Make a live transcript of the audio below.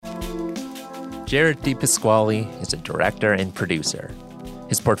Jarrett DePasquale is a director and producer.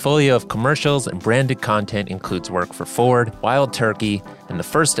 His portfolio of commercials and branded content includes work for Ford, Wild Turkey, and the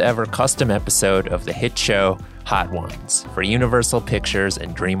first ever custom episode of the hit show Hot Ones for Universal Pictures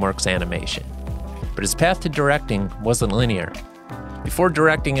and DreamWorks Animation. But his path to directing wasn't linear. Before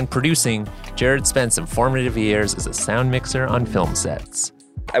directing and producing, Jarrett spent some formative years as a sound mixer on film sets.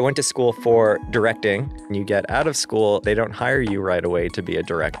 I went to school for directing. When you get out of school, they don't hire you right away to be a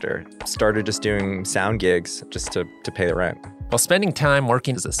director. Started just doing sound gigs just to pay the rent. While spending time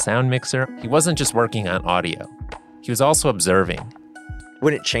working as a sound mixer, he wasn't just working on audio. He was also observing.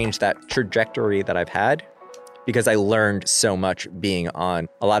 Wouldn't change that trajectory that I've had because I learned so much being on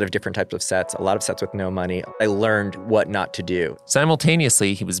a lot of different types of sets, a lot of sets with no money. I learned what not to do.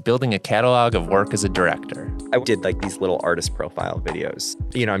 Simultaneously, he was building a catalog of work as a director. I did like these little artist profile videos.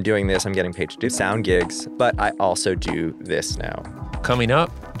 You know, I'm doing this, I'm getting paid to do sound gigs, but I also do this now. Coming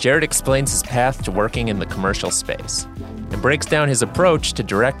up, Jarrett explains his path to working in the commercial space and breaks down his approach to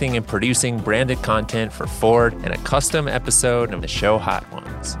directing and producing branded content for Ford and a custom episode of the show Hot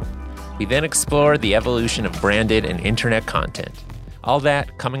Ones. We then explore the evolution of branded and internet content. All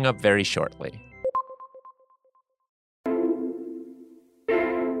that coming up very shortly.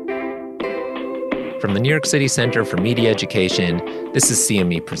 From the New York City Center for Media Education, this is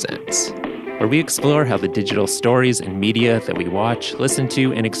CME Presents, where we explore how the digital stories and media that we watch, listen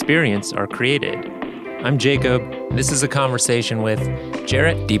to, and experience are created. I'm Jacob. This is a conversation with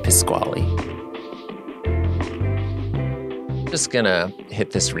Jarrett DePasquale. Just gonna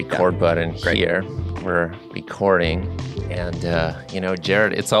hit this record button here. We're recording, and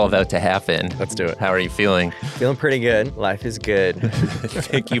Jarrett, it's all about to happen. Let's do it. How are you feeling? Feeling pretty good. Life is good.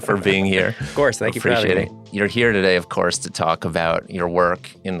 Thank you for being here. Of course, thank you for having me. You're here today, of course, to talk about your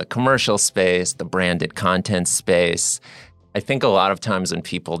work in the commercial space, the branded content space. I think a lot of times when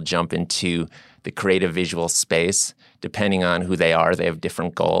people jump into the creative visual space, depending on who they are, they have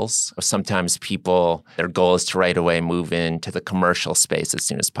different goals. Sometimes people, their goal is to right away move into the commercial space as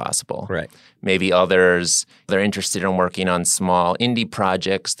soon as possible. Right. Maybe others, they're interested in working on small indie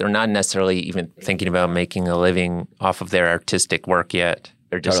projects. They're not necessarily even thinking about making a living off of their artistic work yet.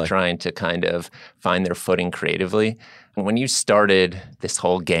 They're just trying to kind of find their footing creatively. When you started this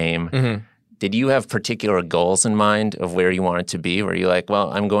whole game, did you have particular goals in mind of where you wanted to be? Were you like,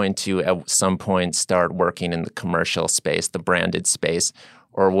 well, I'm going to at some point start working in the commercial space, the branded space?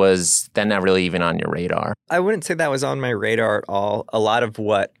 Or was that not really even on your radar? I wouldn't say that was on my radar at all. A lot of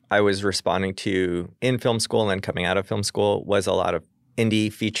what I was responding to in film school and then coming out of film school was a lot of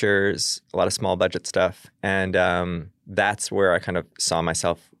indie features, a lot of small budget stuff. And that's where I kind of saw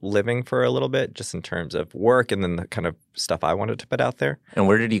myself living for a little bit, just in terms of work and then the kind of stuff I wanted to put out there. And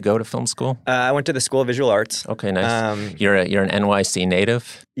where did you go to film school? I went to the School of Visual Arts. Okay, nice. You're an NYC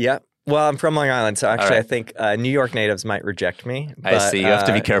native? Yeah. Well, I'm from Long Island, so actually I think New York natives might reject me. But, I see. You have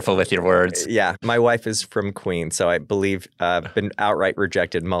to be careful with your words. Yeah. My wife is from Queens, so I believe I've been outright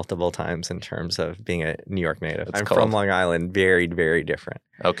rejected multiple times in terms of being a New York native. I'm from Long Island, very, very different.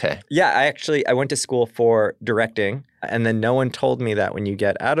 Okay. Yeah, I went to school for directing, and then no one told me that when you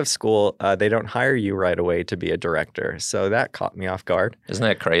get out of school, they don't hire you right away to be a director. So that caught me off guard. Isn't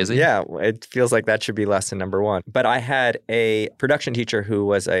that crazy? Yeah, it feels like that should be lesson number one. But I had a production teacher who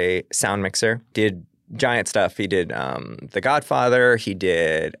was a sound mixer, did giant stuff. He did The Godfather, he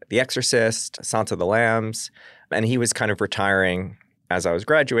did The Exorcist, Silence of the Lambs, and he was kind of retiring as I was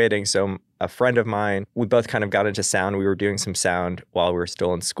graduating. So a friend of mine, we both kind of got into sound. We were doing some sound while we were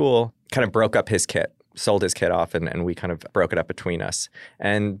still in school, kind of broke up his kit, sold his kit off, and we kind of broke it up between us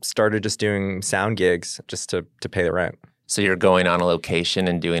and started just doing sound gigs just to pay the rent. So you're going on a location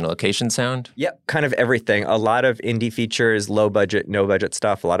and doing location sound? Yep, kind of everything. A lot of indie features, low budget, no budget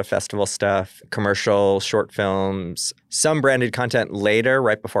stuff, a lot of festival stuff, commercial, short films, some branded content later,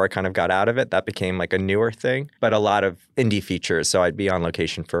 right before I kind of got out of it. That became like a newer thing, but a lot of indie features. So I'd be on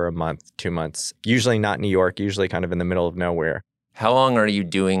location for a month, 2 months, usually not New York, usually kind of in the middle of nowhere. How long are you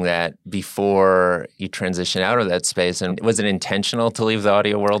doing that before you transition out of that space? And was it intentional to leave the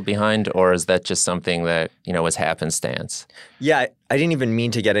audio world behind, or is that just something that, was happenstance? Yeah, I didn't even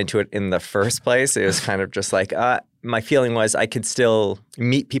mean to get into it in the first place. It was kind of just like, my feeling was I could still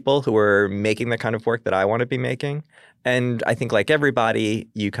meet people who were making the kind of work that I want to be making. And I think like everybody,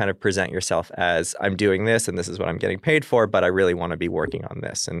 you kind of present yourself as I'm doing this and this is what I'm getting paid for, but I really want to be working on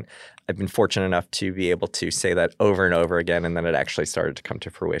this. And I've been fortunate enough to be able to say that over and over again, and then it actually started to come to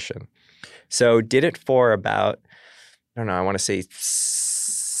fruition. So did it for about, I want to say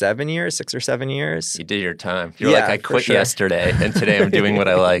 6 or 7 years. You did your time. You're like, I quit yesterday, and today I'm doing what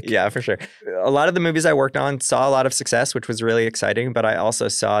I like. Yeah, for sure. A lot of the movies I worked on saw a lot of success, which was really exciting, but I also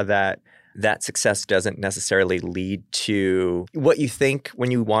saw that that success doesn't necessarily lead to what you think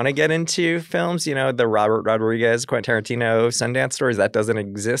when you want to get into films. You know, the Robert Rodriguez, Quentin Tarantino, Sundance stories, that doesn't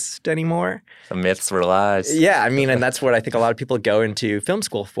exist anymore. The myths were lies. Yeah, I mean, and that's what I think a lot of people go into film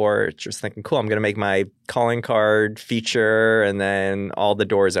school for, just thinking, cool, I'm going to make my calling card feature and then all the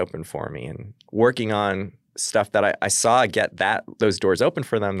doors open for me. And working on stuff that I saw get those doors open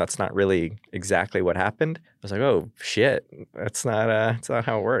for them, that's not really exactly what happened. I was like, oh, shit, that's not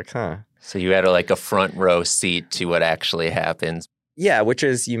how it works, huh? So you had a front row seat to what actually happens. Yeah, which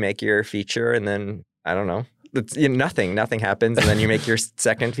is you make your feature and then, I don't know, nothing happens. And then you make your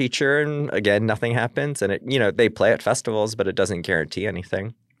second feature and again, nothing happens. And they play at festivals, but it doesn't guarantee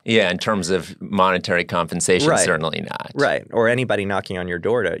anything. Yeah, in terms of monetary compensation, right. Certainly not. Right. Or anybody knocking on your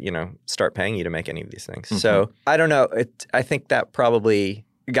door to, start paying you to make any of these things. Mm-hmm. So I don't know. I think that probably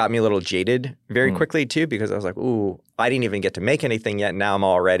got me a little jaded very quickly too, because I was like, ooh, I didn't even get to make anything yet. Now I'm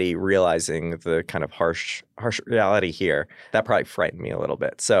already realizing the kind of harsh reality here. That probably frightened me a little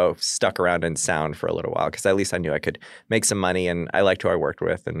bit. So stuck around in sound for a little while because at least I knew I could make some money and I liked who I worked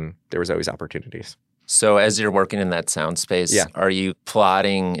with and there was always opportunities. So as you're working in that sound space, Are you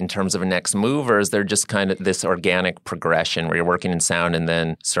plotting in terms of a next move, or is there just kind of this organic progression where you're working in sound and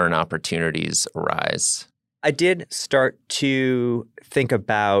then certain opportunities arise? I did start to think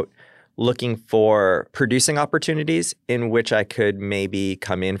about looking for producing opportunities in which I could maybe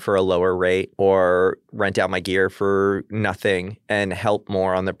come in for a lower rate or rent out my gear for nothing and help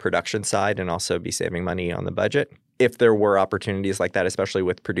more on the production side and also be saving money on the budget. If there were opportunities like that, especially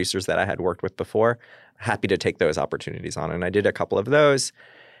with producers that I had worked with before, happy to take those opportunities on. And I did a couple of those.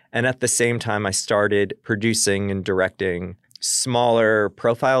 And at the same time, I started producing and directing smaller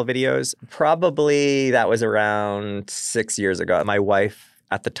profile videos. Probably that was around 6 years ago. My wife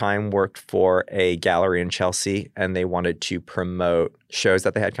at the time worked for a gallery in Chelsea and they wanted to promote shows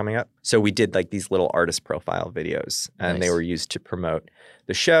that they had coming up. So we did these little artist profile videos and They were used to promote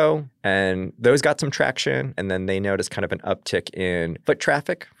the show and those got some traction. And then they noticed kind of an uptick in foot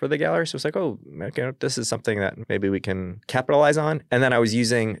traffic for the gallery. So it's like, oh, okay, this is something that maybe we can capitalize on. And then I was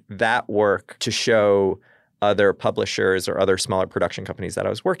using that work to show other publishers or other smaller production companies that I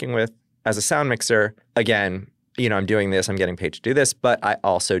was working with as a sound mixer. Again, I'm doing this, I'm getting paid to do this, but I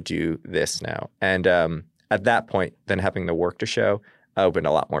also do this now. And at that point, then having the work to show opened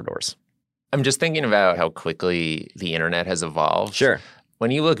a lot more doors. I'm just thinking about how quickly the internet has evolved. Sure. When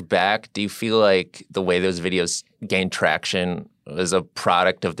you look back, do you feel like the way those videos gained traction was a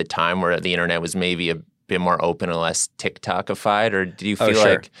product of the time where the internet was maybe a bit more open and less TikTokified? Or do you feel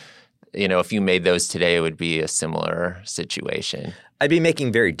like, if you made those today, it would be a similar situation? I'd be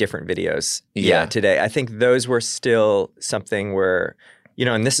making very different videos today. I think those were still something where,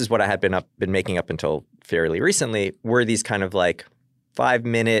 and this is what I had been making up until fairly recently, were these kind of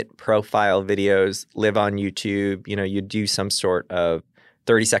 5-minute profile videos, live on YouTube. You do some sort of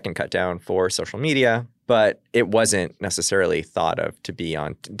 30-second cut down for social media, but it wasn't necessarily thought of to be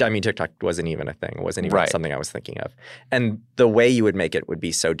on. I mean, TikTok wasn't even a thing. It wasn't even something I was thinking of. And the way you would make it would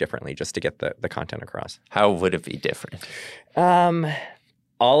be so differently just to get the content across. How would it be different?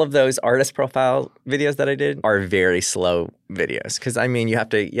 All of those artist profile videos that I did are very slow videos because, you have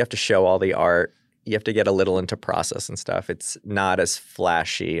to show all the art. You have to get a little into process and stuff. It's not as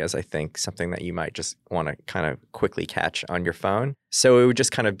flashy as I think something that you might just want to kind of quickly catch on your phone. So it would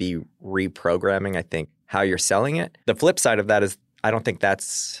just kind of be reprogramming, I think, how you're selling it. The flip side of that is I don't think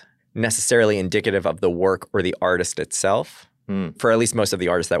that's necessarily indicative of the work or the artist itself for at least most of the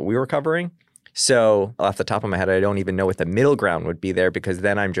artists that we were covering. So off the top of my head, I don't even know what the middle ground would be there because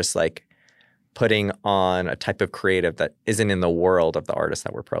then I'm just putting on a type of creative that isn't in the world of the artist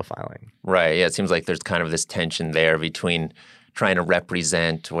that we're profiling. Right. Yeah. It seems like there's kind of this tension there between trying to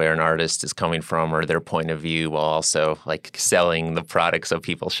represent where an artist is coming from or their point of view while also selling the product so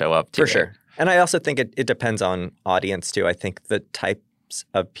people show up to it. For sure. And I also think it depends on audience too. I think the types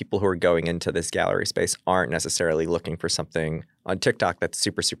of people who are going into this gallery space aren't necessarily looking for something on TikTok that's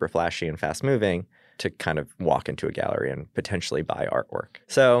super, super flashy and fast moving to kind of walk into a gallery and potentially buy artwork.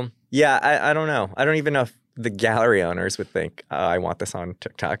 So yeah, I don't know. I don't even know if the gallery owners would think, I want this on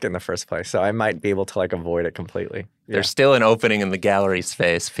TikTok in the first place. So I might be able to avoid it completely. Yeah. There's still an opening in the gallery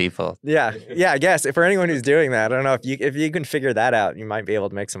space, people. Yeah, I guess. For anyone who's doing that, I don't know, if you can figure that out, you might be able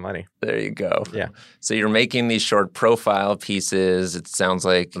to make some money. There you go. Yeah. So you're making these short profile pieces. It sounds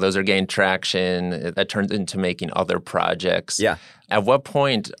like those are gaining traction. That turns into making other projects. Yeah. At what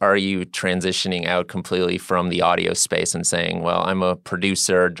point are you transitioning out completely from the audio space and saying, well, I'm a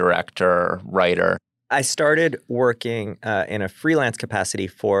producer, director, writer? I started working in a freelance capacity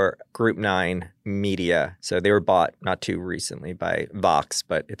for Group 9 Media. So they were bought not too recently by Vox,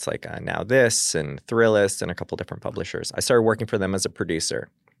 but it's like Now This and Thrillist and a couple different publishers. I started working for them as a producer.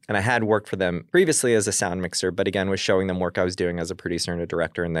 And I had worked for them previously as a sound mixer, but again, was showing them work I was doing as a producer and a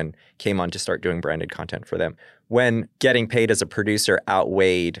director, and then came on to start doing branded content for them. When getting paid as a producer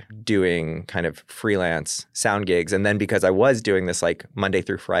outweighed doing kind of freelance sound gigs, and then because I was doing this like Monday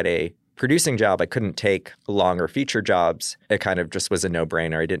through Friday producing job, I couldn't take longer feature jobs. It kind of just was a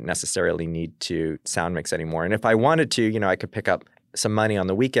no-brainer. I didn't necessarily need to sound mix anymore. And if I wanted to, I could pick up some money on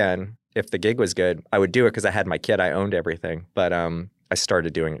the weekend. If the gig was good, I would do it because I had my kid. I owned everything. But I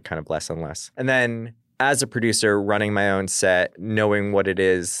started doing it kind of less and less. And then as a producer, running my own set, knowing what it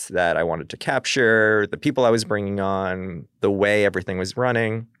is that I wanted to capture, the people I was bringing on, the way everything was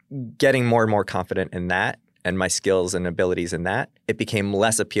running, getting more and more confident in that and my skills and abilities in that, it became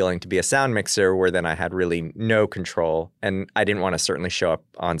less appealing to be a sound mixer where then I had really no control. And I didn't want to certainly show up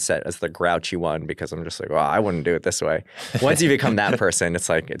on set as the grouchy one because I'm just like, well, I wouldn't do it this way. Once you become that person, it's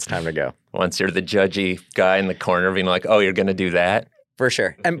like, it's time to go. Once you're the judgy guy in the corner being like, oh, you're going to do that? For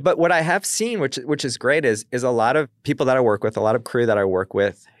sure. But what I have seen, which is great, is a lot of people that I work with, a lot of crew that I work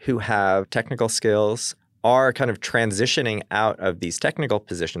with who have technical skills are kind of transitioning out of these technical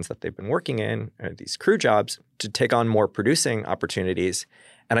positions that they've been working in, or these crew jobs, to take on more producing opportunities.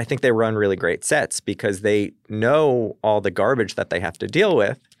 And I think they run really great sets because they know all the garbage that they have to deal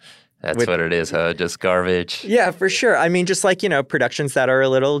with. That's what it is, huh? Just garbage. Yeah, for sure. I mean, just like, productions that are a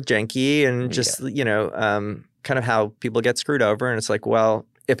little janky and just, kind of how people get screwed over. And it's like, well,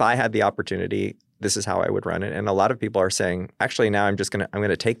 if I had the opportunity, this is how I would run it. And a lot of people are saying, actually, now I'm going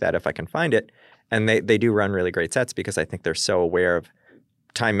to take that if I can find it. And they do run really great sets because I think they're so aware of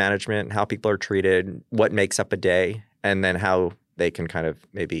time management, how people are treated, what makes up a day, and then how they can kind of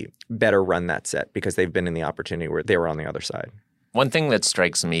maybe better run that set because they've been in the opportunity where they were on the other side. One thing that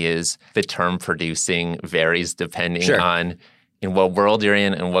strikes me is the term producing varies depending on in what world you're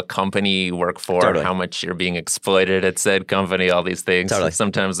in and what company you work for, Totally. how much you're being exploited at said company, all these things. Totally.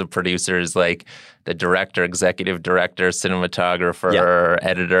 Sometimes the producer is like the director, executive director, cinematographer,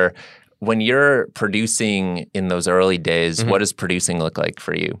 editor. When you're producing in those early days, what does producing look like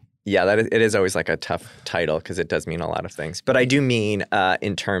for you? Yeah, it is always like a tough title because it does mean a lot of things. But I do mean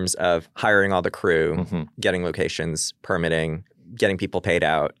in terms of hiring all the crew, getting locations, permitting, getting people paid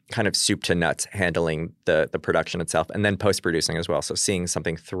out, kind of soup to nuts, handling the production itself, and then post-producing as well. So seeing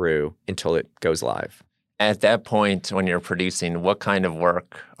something through until it goes live. At that point, when you're producing, what kind of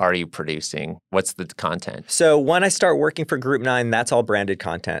work are you producing? What's the content? So when I start working for Group 9, that's all branded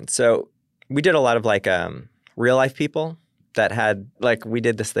content. So we did a lot of like real-life people that had, like, we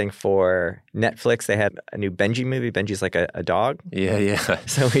did this thing for Netflix. They had a new Benji movie. Benji's like a dog. Yeah.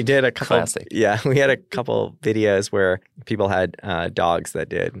 So we did a couple. Classic. Yeah, we had a couple videos where people had dogs that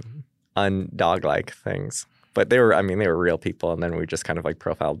did undog-like things. But they were real people. And then we just kind of like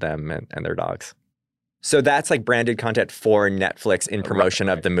profiled them and their dogs. So that's like branded content for Netflix in promotion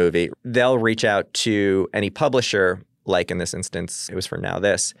of the movie. They'll reach out to any publisher, like in this instance, it was for Now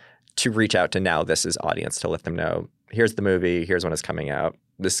This, to reach out to Now This's audience to let them know, here's the movie, here's when it's coming out.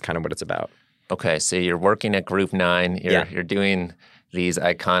 This is kind of what it's about. Okay, so you're working at Group 9. You're doing these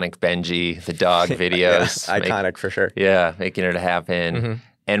iconic Benji, the dog videos. Iconic for sure. Yeah, making it happen.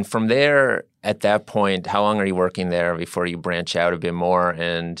 And from there, at that point, how long are you working there before you branch out a bit more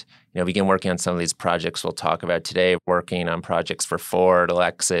and begin working on some of these projects we'll talk about today, working on projects for Ford,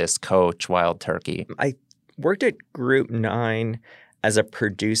 Lexus, Coach, Wild Turkey? I worked at Group 9 as a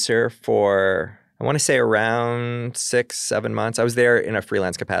producer for, I want to say, around 6-7 months. I was there in a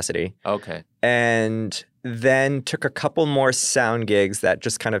freelance capacity. Okay. And then took a couple more sound gigs that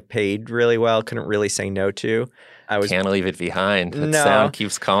just kind of paid really well, couldn't really say no to. Can't leave it behind. That No. sound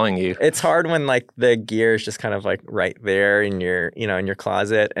keeps calling you. It's hard when like the gear is just kind of like right there in your, in your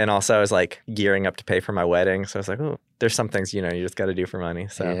closet. And also I was like gearing up to pay for my wedding. So I was like, oh, there's some things, you just got to do for money.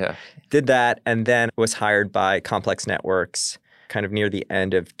 So did that. And then was hired by Complex Networks kind of near the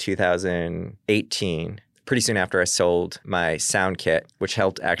end of 2018. Pretty soon after I sold my sound kit, which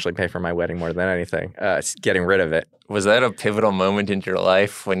helped actually pay for my wedding more than anything, getting rid of it. Was that a pivotal moment in your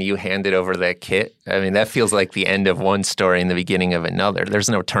life when you handed over that kit? I mean, that feels like the end of one story and the beginning of another. There's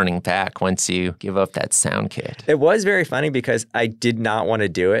no turning back once you give up that sound kit. It was very funny because I did not want to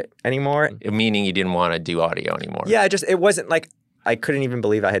do it anymore. Meaning you didn't want to do audio anymore. Yeah, it wasn't like, I couldn't even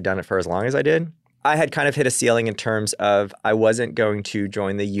believe I had done it for as long as I did. I had kind of hit a ceiling in terms of I wasn't going to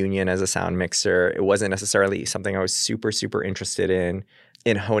join the union as a sound mixer. It wasn't necessarily something I was super, super interested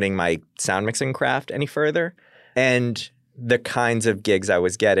in honing my sound mixing craft any further. And the kinds of gigs I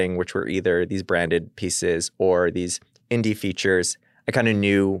was getting, which were either these branded pieces or these indie features, I kind of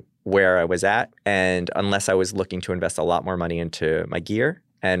knew where I was at. And unless I was looking to invest a lot more money into my gear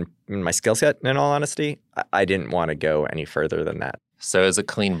and my skill set, in all honesty, I didn't want to go any further than that. So it was a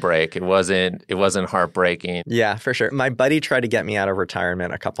clean break. It wasn't heartbreaking. Yeah, for sure. My buddy tried to get me out of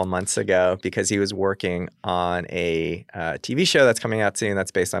retirement a couple months ago because he was working on a TV show that's coming out soon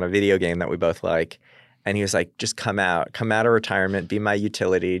that's based on a video game that we both like. And he was like, just come out of retirement, be my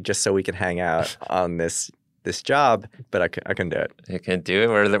utility just so we can hang out on this job. But I couldn't do it. You couldn't do it?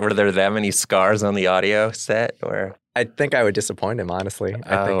 Were there that many scars on the audio set? Or I think I would disappoint him, honestly.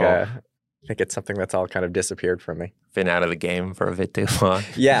 I think it's something that's all kind of disappeared from me. Been out of the game for a bit too long.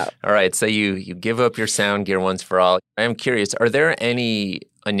 Yeah. All right. So you give up your sound gear once for all. I am curious, are there any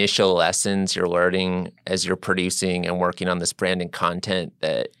initial lessons you're learning as you're producing and working on this brand and content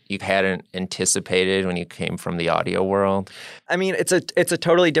that you hadn't anticipated when you came from the audio world? I mean, it's a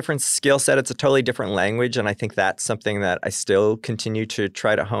totally different skill set. It's a totally different language. And I think that's something that I still continue to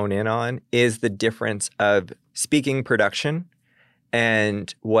try to hone in on is the difference of speaking production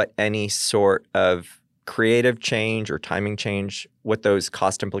and what any sort of creative change or timing change, what those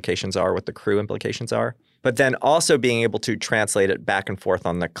cost implications are, what the crew implications are. But then also being able to translate it back and forth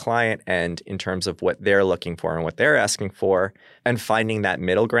on the client end in terms of what they're looking for and what they're asking for and finding that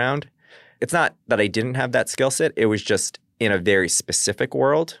middle ground. It's not that I didn't have that skill set. It was just in a very specific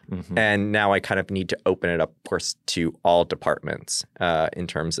world. Mm-hmm. And now I kind of need to open it up, of course, to all departments in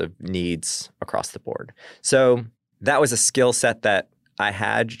terms of needs across the board. So that was a skill set that I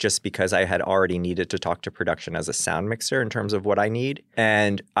had just because I had already needed to talk to production as a sound mixer in terms of what I need.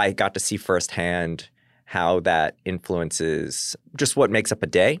 And I got to see firsthand how that influences just what makes up a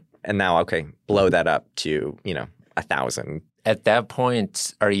day. And now, okay, blow that up to, 1,000. At that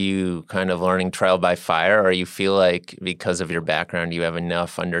point, are you kind of learning trial by fire, or you feel like because of your background, you have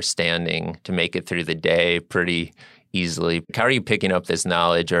enough understanding to make it through the day pretty easily? How are you picking up this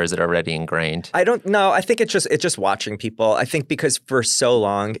knowledge, or is it already ingrained? I don't know. I think it's just watching people. I think because for so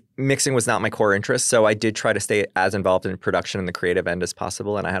long, mixing was not my core interest. So I did try to stay as involved in production and the creative end as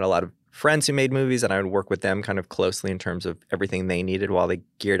possible. And I had a lot of friends who made movies, and I would work with them kind of closely in terms of everything they needed while they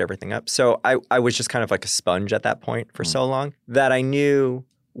geared everything up. So I was just kind of like a sponge at that point for so long that I knew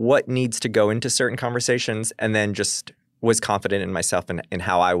what needs to go into certain conversations and then just was confident in myself and in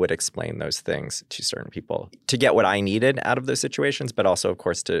how I would explain those things to certain people to get what I needed out of those situations, but also, of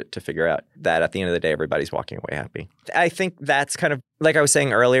course, to figure out that at the end of the day, everybody's walking away happy. I think that's kind of, like I was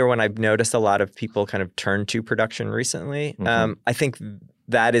saying earlier, when I've noticed a lot of people kind of turn to production recently, I think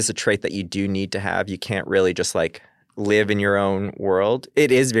that is a trait that you do need to have. You can't really just like live in your own world. It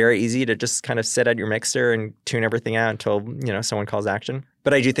is very easy to just kind of sit at your mixer and tune everything out until, someone calls action.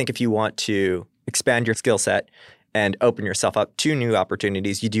 But I do think if you want to expand your skill set and open yourself up to new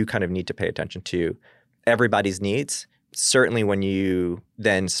opportunities, you do kind of need to pay attention to everybody's needs, certainly when you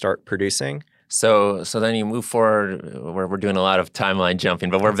then start producing. So then you move forward, we're doing a lot of timeline jumping,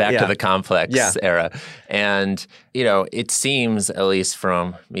 but we're back to the Complex era. And, it seems, at least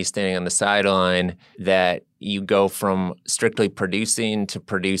from me standing on the sideline, that you go from strictly producing to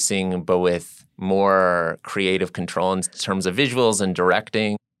producing, but with more creative control in terms of visuals and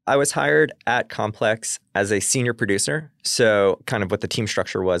directing. I was hired at Complex as a senior producer. So kind of what the team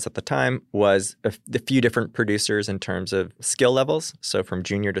structure was at the time was a few different producers in terms of skill levels. So from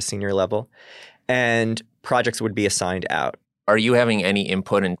junior to senior level. And projects would be assigned out. Are you having any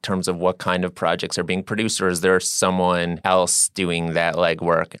input in terms of what kind of projects are being produced, or is there someone else doing that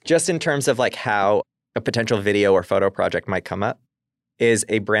legwork? Just in terms of like how a potential video or photo project might come up is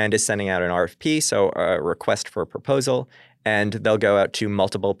a brand is sending out an RFP, so a request for a proposal. And they'll go out to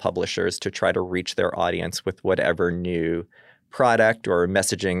multiple publishers to try to reach their audience with whatever new product or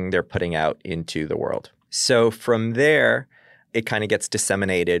messaging they're putting out into the world. So from there, it kind of gets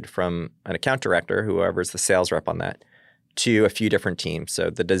disseminated from an account director, whoever's the sales rep on that, to a few different teams.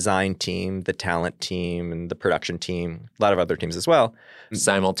 So the design team, the talent team, and the production team, a lot of other teams as well.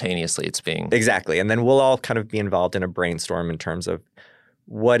 Simultaneously, it's being... Exactly. And then we'll all kind of be involved in a brainstorm in terms of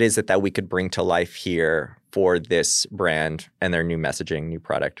what is it that we could bring to life here for this brand and their new messaging, new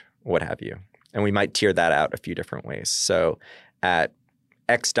product, what have you. And we might tier that out a few different ways. So at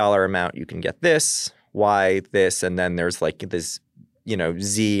X dollar amount, you can get this, Y this, and then there's like this,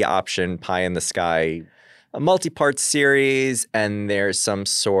 Z option, pie in the sky, a multi-part series, and there's some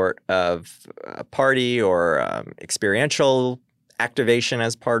sort of party or experiential activation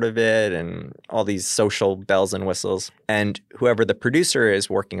as part of it and all these social bells and whistles. And whoever the producer is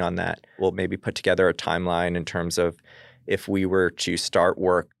working on that will maybe put together a timeline in terms of if we were to start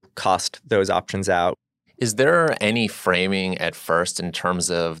work, cost those options out. Is there any framing at first in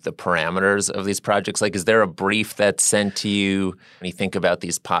terms of the parameters of these projects? Like, is there a brief that's sent to you when you think about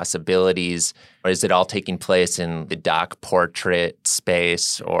these possibilities? Or is it all taking place in the doc portrait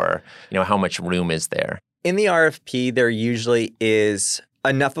space? Or, how much room is there? In the RFP, there usually is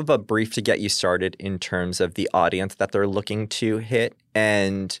enough of a brief to get you started in terms of the audience that they're looking to hit.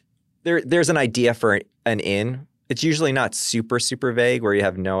 And there's an idea for an in. It's usually not super, super vague where you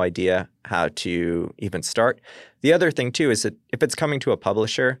have no idea how to even start. The other thing, too, is that if it's coming to a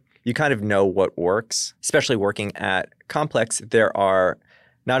publisher, you kind of know what works. Especially working at Complex, there are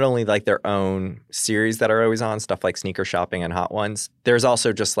not only like their own series that are always on, stuff like Sneaker Shopping and Hot Ones. There's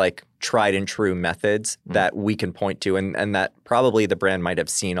also just like tried and true methods that we can point to and that probably the brand might have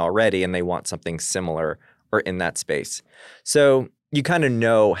seen already and they want something similar or in that space. So you kind of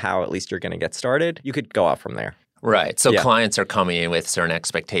know how at least you're going to get started. You could go off from there. Right. So clients are coming in with certain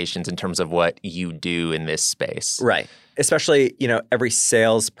expectations in terms of what you do in this space. Right. Especially, every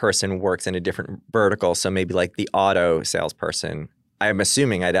salesperson works in a different vertical. So maybe like the auto salesperson, I'm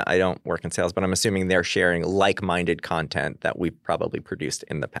assuming, I don't work in sales, but I'm assuming they're sharing like-minded content that we've probably produced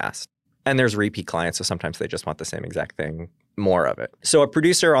in the past. And there's repeat clients, so sometimes they just want the same exact thing, more of it. So a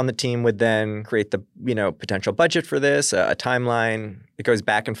producer on the team would then create the, potential budget for this, a timeline. It goes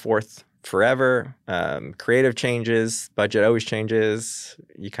back and forth forever. Creative changes, budget always changes.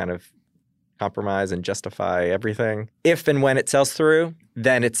 You kind of compromise and justify everything. If and when it sells through,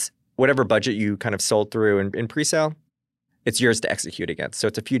 then it's whatever budget you kind of sold through in pre-sale, it's yours to execute against. So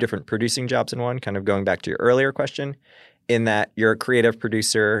it's a few different producing jobs in one, kind of going back to your earlier question, in that you're a creative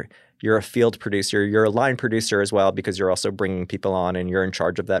producer, you're a field producer, you're a line producer as well because you're also bringing people on and you're in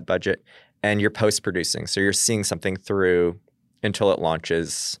charge of that budget, and you're post-producing. So you're seeing something through until it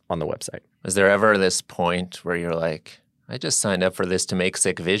launches on the website. Was there ever this point where you're like, I just signed up for this to make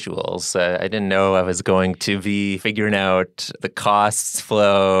sick visuals. I didn't know I was going to be figuring out the costs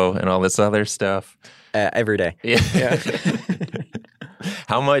flow and all this other stuff. Every day. Yeah.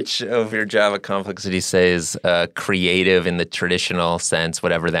 How much of your job at Complex would you say is creative in the traditional sense,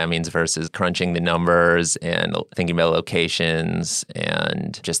 whatever that means, versus crunching the numbers and thinking about locations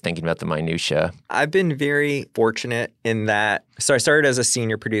and just thinking about the minutia? I've been very fortunate in that. So I started as a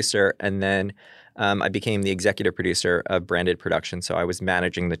senior producer, and then I became the executive producer of branded production. So I was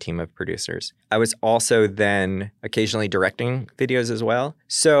managing the team of producers. I was also then occasionally directing videos as well.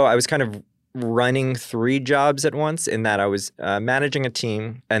 So I was kind of running 3 jobs at once in that I was managing a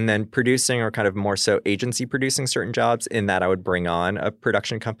team and then producing, or kind of more so agency producing certain jobs, in that I would bring on a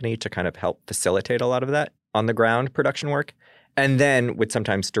production company to kind of help facilitate a lot of that on the ground production work, and then would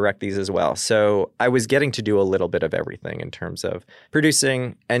sometimes direct these as well. So I was getting to do a little bit of everything in terms of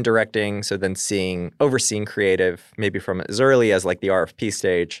producing and directing. So then overseeing creative, maybe from as early as like the RFP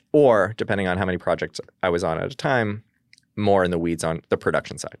stage, or depending on how many projects I was on at a time, more in the weeds on the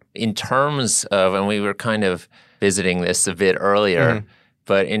production side. In terms of, and we were kind of visiting this a bit earlier,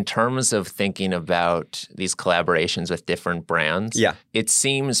 but in terms of thinking about these collaborations with different brands, it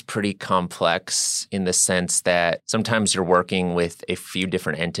seems pretty complex in the sense that sometimes you're working with a few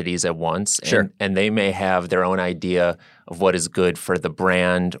different entities at once, and they may have their own idea of what is good for the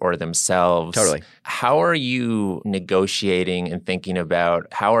brand or themselves. Totally. How are you negotiating and thinking about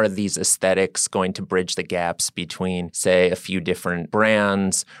how are these aesthetics going to bridge the gaps between, say, a few different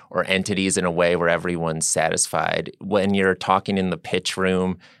brands or entities in a way where everyone's satisfied? When you're talking in the pitch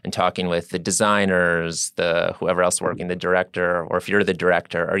room and talking with the designers, the whoever else working, the director, or if you're the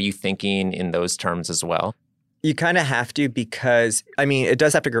director, are you thinking in those terms as well? You kind of have to, because, it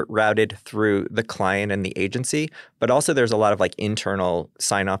does have to get routed through the client and the agency, but also there's a lot of like internal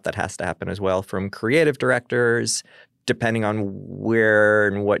sign-off that has to happen as well from creative directors, depending on where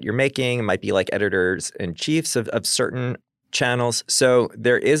and what you're making. It might be like editors-in-chiefs of certain channels. So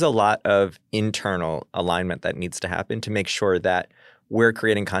there is a lot of internal alignment that needs to happen to make sure that we're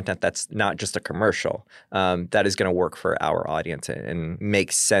creating content that's not just a commercial, that is going to work for our audience and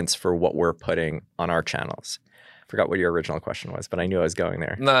make sense for what we're putting on our channels. Forgot what your original question was, but I knew I was going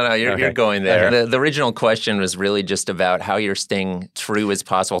there. No, you're going there. Okay. The original question was really just about how you're staying true as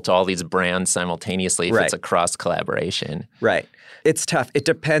possible to all these brands simultaneously if it's a cross collaboration. Right. It's tough. It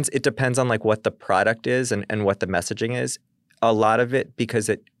depends. It depends on like what the product is and what the messaging is. A lot of it, because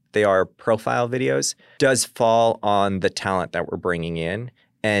they are profile videos, does fall on the talent that we're bringing in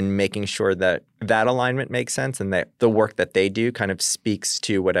and making sure that that alignment makes sense and that the work that they do kind of speaks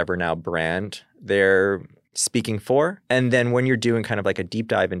to whatever now brand they're speaking for. And then when you're doing kind of like a deep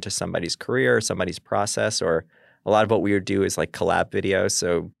dive into somebody's career, somebody's process, or a lot of what we would do is like collab videos.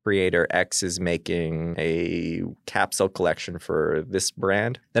 So creator X is making a capsule collection for this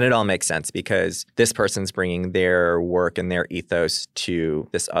brand. Then it all makes sense because this person's bringing their work and their ethos to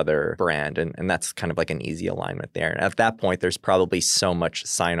this other brand. And that's kind of like an easy alignment there. And at that point, there's probably so much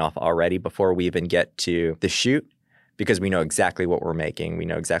sign off already before we even get to the shoot, because we know exactly what we're making. We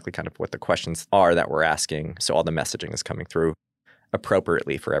know exactly kind of what the questions are that we're asking. So all the messaging is coming through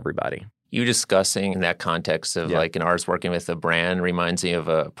appropriately for everybody. You discussing in that context of like an artist working with a brand reminds me of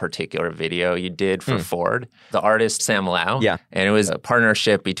a particular video you did for Ford. The artist Sam Lau. Yeah. And it was a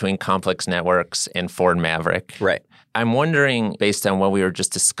partnership between Complex Networks and Ford Maverick. Right. I'm wondering, based on what we were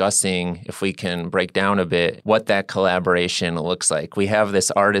just discussing, if we can break down a bit what that collaboration looks like. We have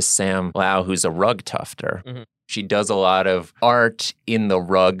this artist, Sam Lau, who's a rug tufter. Mm-hmm. She does a lot of art in the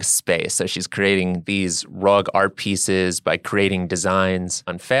rug space. So she's creating these rug art pieces by creating designs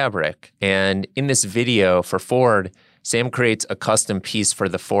on fabric. And in this video for Ford, Sam creates a custom piece for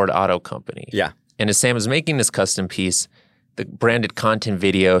the Ford Auto Company. Yeah. And as Sam is making this custom piece, the branded content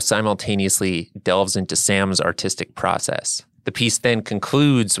video simultaneously delves into Sam's artistic process. The piece then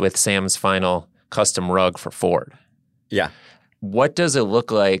concludes with Sam's final custom rug for Ford. Yeah. What does it look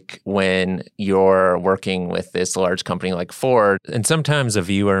like when you're working with this large company like Ford? And sometimes a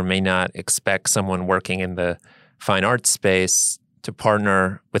viewer may not expect someone working in the fine arts space to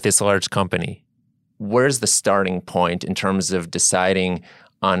partner with this large company. Where's the starting point in terms of deciding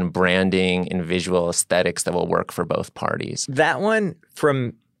on branding and visual aesthetics that will work for both parties? That one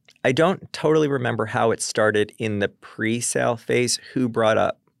I don't totally remember how it started in the pre-sale phase, who brought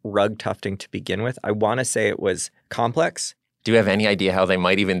up rug tufting to begin with. I want to say it was Complex. Do you have any idea how they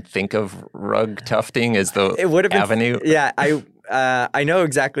might even think of rug tufting as the avenue? Yeah, I know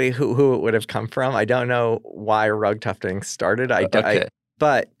exactly who it would have come from. I don't know why rug tufting started.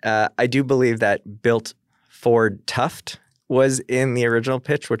 But I do believe that Built Ford Tuft was in the original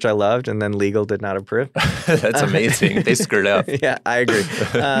pitch, which I loved, and then legal did not approve. That's amazing. They screwed up. Yeah, I agree.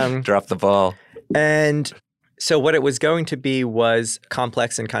 Dropped the ball. And so what it was going to be was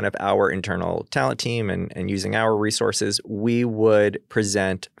Complex and kind of our internal talent team and using our resources, we would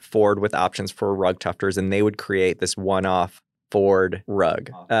present Ford with options for rug tufters, and they would create this one-off Ford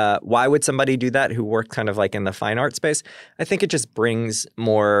rug. Why would somebody do that who worked kind of like in the fine art space? I think it just brings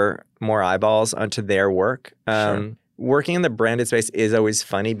more eyeballs onto their work. Sure. Working in the branded space is always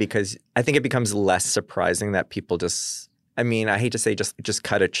funny because I think it becomes less surprising that people I hate to say just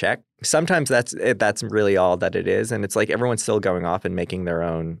cut a check. Sometimes that's really all that it is. And it's like everyone's still going off and making their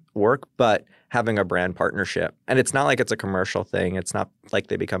own work, but having a brand partnership. And it's not like it's a commercial thing. It's not like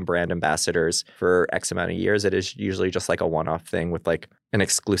they become brand ambassadors for X amount of years. It is usually just like a one-off thing with like an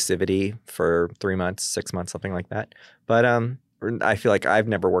exclusivity for 3 months, 6 months, something like that. But I feel like I've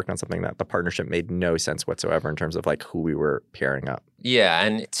never worked on something that the partnership made no sense whatsoever in terms of like who we were pairing up. Yeah.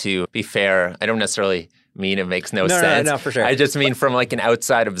 And to be fair, I don't necessarily mean it makes no sense. No, for sure. I just mean from like an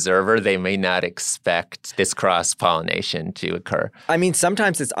outside observer, they may not expect this cross-pollination to occur. I mean,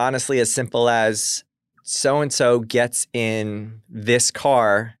 sometimes it's honestly as simple as so-and-so gets in this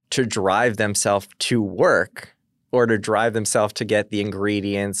car to drive themselves to work or to drive themselves to get the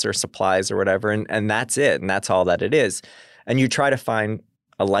ingredients or supplies or whatever. And that's it. And that's all that it is. And you try to find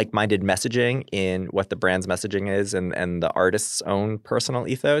a like-minded messaging in what the brand's messaging is and the artist's own personal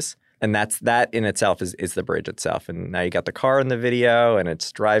ethos. And that in itself is the bridge itself. And now you got the car in the video and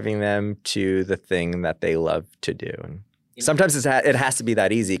it's driving them to the thing that they love to do. And sometimes it has to be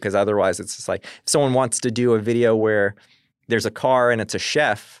that easy because otherwise it's just like if someone wants to do a video where there's a car and it's a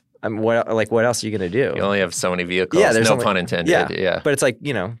chef, what else are you going to do? You only have so many vehicles. Yeah, no pun intended. Yeah. But it's like,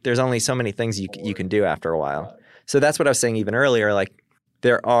 there's only so many things you can do after a while. So that's what I was saying even earlier. Like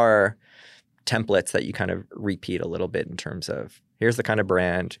there are templates that you kind of repeat a little bit in terms of here's the kind of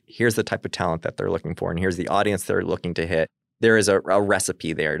brand, here's the type of talent that they're looking for, and here's the audience they're looking to hit. There is a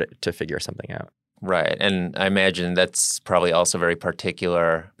recipe there to figure something out. Right. And I imagine that's probably also very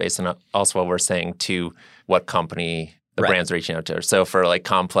particular based on also what we're saying to what company the brand's reaching out to. So for like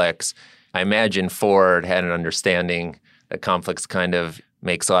Complex, I imagine Ford had an understanding that Complex kind of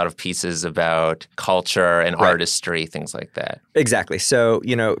makes a lot of pieces about culture and artistry, things like that. Exactly. So,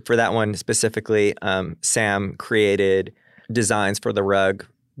 for that one specifically, Sam created designs for the rug.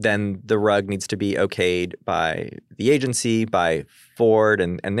 Then the rug needs to be okayed by the agency, by Ford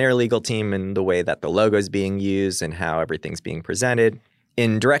and their legal team, and the way that the logo is being used and how everything's being presented.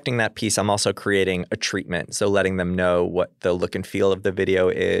 In directing that piece, I'm also creating a treatment, so letting them know what the look and feel of the video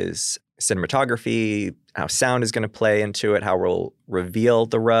is, cinematography, how sound is going to play into it, how we'll reveal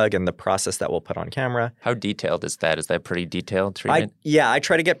the rug and the process that we'll put on camera. How detailed is that? Is that pretty detailed treatment? I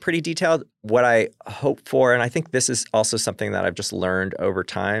try to get pretty detailed. What I hope for, and I think this is also something that I've just learned over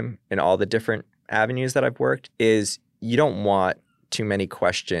time in all the different avenues that I've worked, is you don't want too many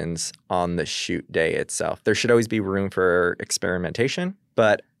questions on the shoot day itself. There should always be room for experimentation,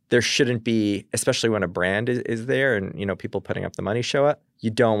 but there shouldn't be, especially when a brand is there and, people putting up the money show up, you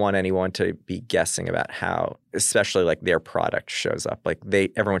don't want anyone to be guessing about how, especially like their product shows up. Like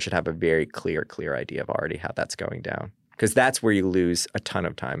everyone should have a very clear idea of already how that's going down. Because that's where you lose a ton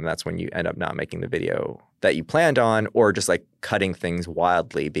of time. That's when you end up not making the video that you planned on, or just like cutting things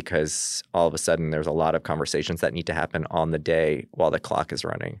wildly because all of a sudden there's a lot of conversations that need to happen on the day while the clock is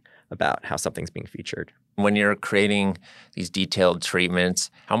running about how something's being featured. When you're creating these detailed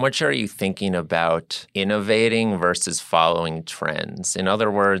treatments, how much are you thinking about innovating versus following trends? In other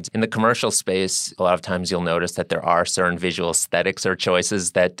words, in the commercial space, a lot of times you'll notice that there are certain visual aesthetics or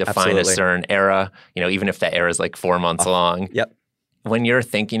choices that define a certain era, even if that era is like 4 months long. Yep. When you're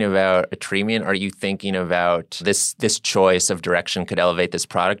thinking about a treatment, are you thinking about this choice of direction could elevate this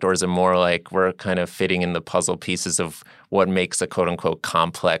product, or is it more like we're kind of fitting in the puzzle pieces of what makes a quote-unquote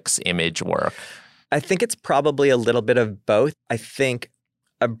complex image work? I think it's probably a little bit of both. I think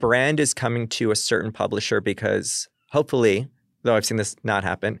a brand is coming to a certain publisher because hopefully, though I've seen this not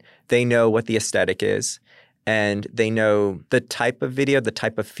happen, they know what the aesthetic is and they know the type of video, the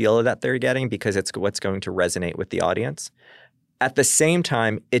type of feel that they're getting because it's what's going to resonate with the audience. At the same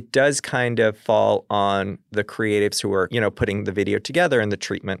time, it does kind of fall on the creatives who are, putting the video together and the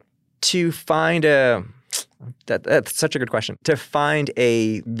treatment to find that's such a good question, to find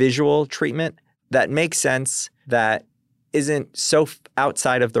a visual treatment that makes sense, that isn't so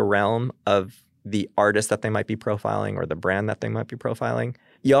outside of the realm of the artist that they might be profiling or the brand that they might be profiling.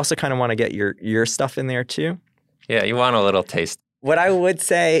 You also kind of want to get your stuff in there too. Yeah, you want a little taste. What I would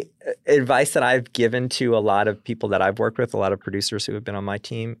say, advice that I've given to a lot of people that I've worked with, a lot of producers who have been on my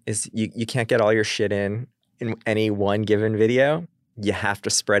team, is you can't get all your shit in any one given video. You have to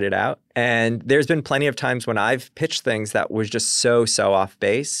spread it out. And there's been plenty of times when I've pitched things that was just so off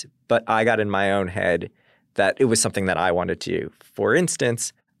base, but I got in my own head that it was something that I wanted to do. For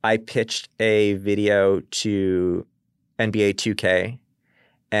instance, I pitched a video to NBA 2K.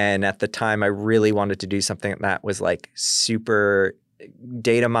 And at the time, I really wanted to do something that was like super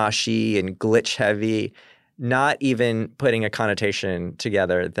data mashy and glitch heavy, not even putting a connotation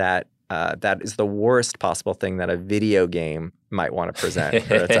together that that is the worst possible thing that a video game might want to present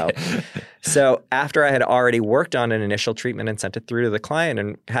for itself. So after I had already worked on an initial treatment and sent it through to the client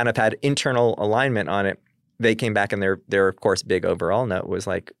and kind of had internal alignment on it, they came back and their of course big overall note was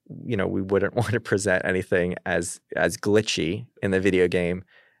like, we wouldn't want to present anything as glitchy in the video game,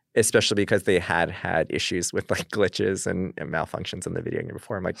 especially because they had issues with like glitches and malfunctions in the video game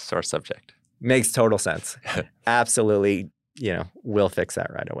before. I'm like, sore subject. Makes total sense. Absolutely, we'll fix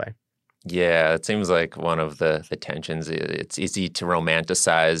that right away. Yeah, it seems like one of the tensions. It's easy to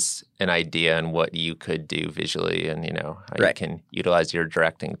romanticize an idea and what you could do visually and, how you can utilize your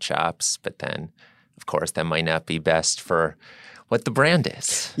directing chops. But then, of course, that might not be best for what the brand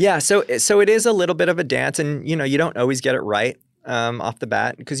is. Yeah, so it is a little bit of a dance and, you don't always get it right. Off the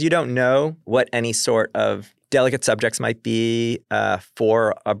bat, because you don't know what any sort of delicate subjects might be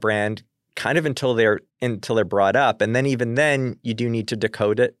for a brand kind of until they're brought up. And then even then, you do need to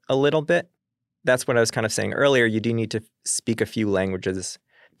decode it a little bit. That's what I was kind of saying earlier. You do need to speak a few languages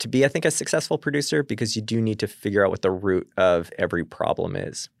to be, I think, a successful producer because you do need to figure out what the root of every problem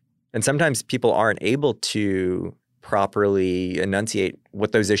is. And sometimes people aren't able to properly enunciate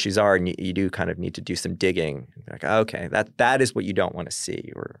what those issues are, and you do kind of need to do some digging. Like, okay, that is what you don't want to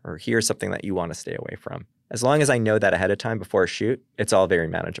see, or here's something that you want to stay away from. As long as I know that ahead of time before a shoot, it's all very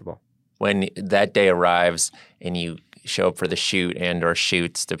manageable. When that day arrives and you show up for the shoot and or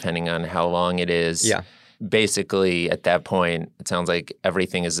shoots, depending on how long it is, basically at that point, it sounds like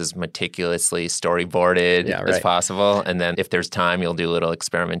everything is as meticulously storyboarded as possible. And then if there's time, you'll do a little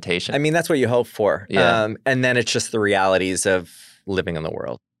experimentation. I mean, that's what you hope for. Yeah. And then it's just the realities of living in the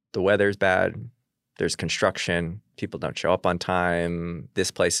world. The weather's bad. There's construction. People don't show up on time. This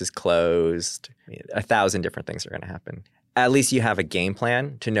place is closed. 1,000 different things are going to happen. At least you have a game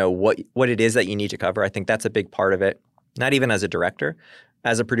plan to know what it is that you need to cover. I think that's a big part of it. Not even as a director.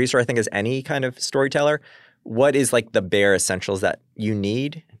 As a producer, I think as any kind of storyteller, what is like the bare essentials that you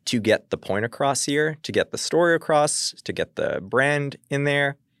need to get the point across here, to get the story across, to get the brand in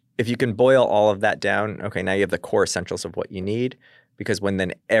there? If you can boil all of that down, okay, now you have the core essentials of what you need. Because when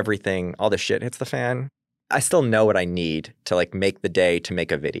then everything, all the shit hits the fan, I still know what I need to like make the day to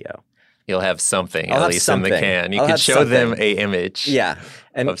make a video. You'll have something, I'll at have least something. in the can. You I'll can have show them something. a image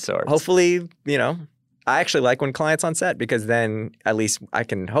And of sorts. hopefully, I actually like when clients on set because then at least I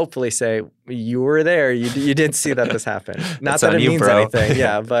can hopefully say, you were there. You did see that this happened. Not That's that on it you, means bro. anything.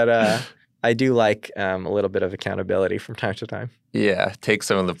 Yeah, but I do like a little bit of accountability from time to time. Yeah, take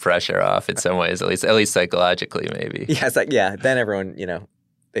some of the pressure off in some ways, at least psychologically, maybe. Yeah, it's like, then everyone,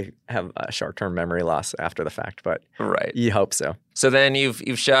 they have a short-term memory loss after the fact, but Right. you hope so. So then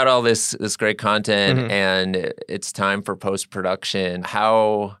you've shot all this great content, Mhm. and it's time for post-production.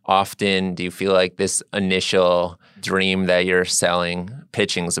 How often do you feel like this initial dream that you're selling,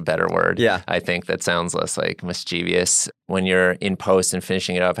 pitching is a better word. Yeah. I think that sounds less like mischievous. When you're in post and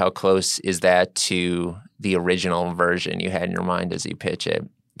finishing it up, how close is that to the original version you had in your mind as you pitch it?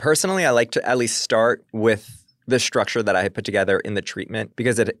 Personally, I like to at least start with the structure that I had put together in the treatment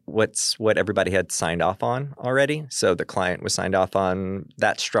because what's what everybody had signed off on already. So the client was signed off on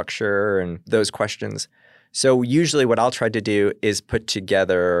that structure and those questions. So usually what I'll try to do is put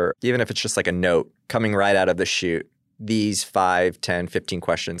together, even if it's just like a note coming right out of the shoot, these 5, 10, 15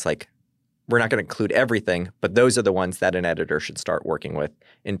 questions. Like, we're not going to include everything, but those are the ones that an editor should start working with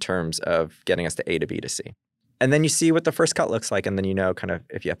in terms of getting us to A to B to C. And then you see what the first cut looks like, and then you know kind of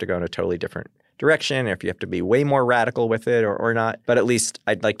if you have to go in a totally different direction, or if you have to be way more radical with it or not. But at least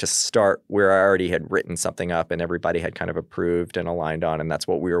I'd like to start where I already had written something up and everybody had kind of approved and aligned on, and that's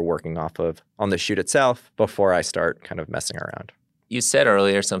what we were working off of on the shoot itself before I start kind of messing around. You said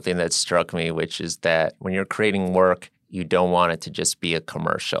earlier something that struck me, which is that when you're creating work, you don't want it to just be a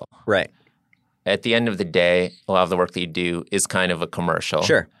commercial. Right. At the end of the day, a lot of the work that you do is kind of a commercial.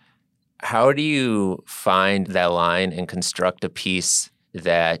 Sure. How do you find that line and construct a piece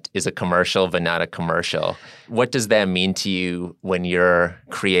that is a commercial but not a commercial? What does that mean to you when you're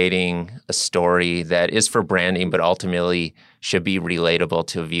creating a story that is for branding but ultimately should be relatable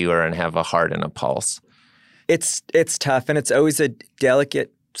to a viewer and have a heart and a pulse? It's tough, and it's always a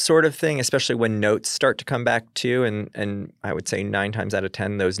delicate sort of thing, especially when notes start to come back too. And I would say 9 times out of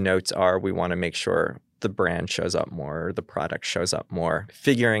 10, those notes are we want to make sure the brand shows up more, or the product shows up more,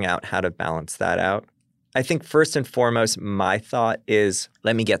 figuring out how to balance that out. I think first and foremost, my thought is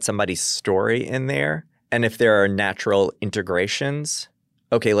let me get somebody's story in there. And if there are natural integrations,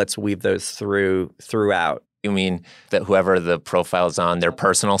 okay, let's weave those throughout. You mean that whoever the profile's on, their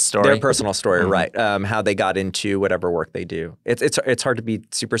personal story? Their personal story, Mhm. right. How they got into whatever work they do. It's hard to be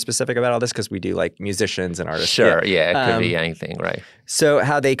super specific about all this because we do like musicians and artists. Sure, yeah, it could be anything, right? So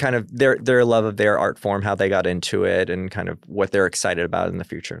how they kind of, their love of their art form, how they got into it, and kind of what they're excited about in the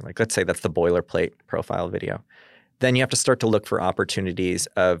future. Like, let's say that's the boilerplate profile video. Then you have to start to look for opportunities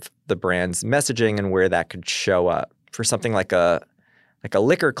of the brand's messaging and where that could show up. For something like a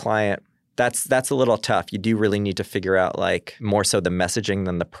liquor client, that's a little tough. You do really need to figure out like more so the messaging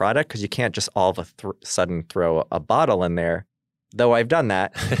than the product, because you can't just all of a sudden throw a bottle in there. Though I've done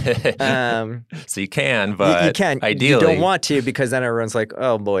that. So you can, but you can. Ideally. You don't want to, because then everyone's like,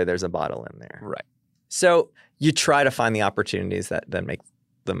 oh boy, there's a bottle in there. Right. So you try to find the opportunities that make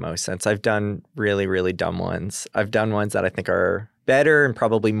the most sense. I've done really, really dumb ones. I've done ones that I think are better and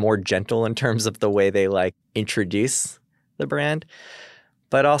probably more gentle in terms of the way they like introduce the brand.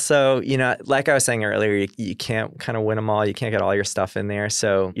 But also, like I was saying earlier, you can't kind of win them all. You can't get all your stuff in there.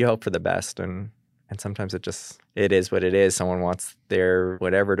 So you hope for the best. And sometimes it is what it is. Someone wants their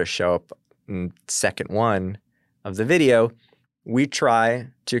whatever to show up in second one of the video. We try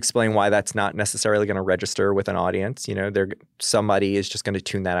to explain why that's not necessarily going to register with an audience. Somebody is just going to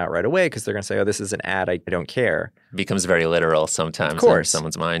tune that out right away because they're going to say, oh, this is an ad. I don't care. It becomes very literal sometimes Of course. in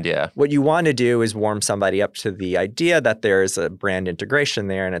someone's mind, yeah. What you want to do is warm somebody up to the idea that there's a brand integration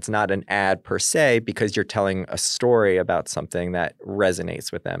there, and it's not an ad per se, because you're telling a story about something that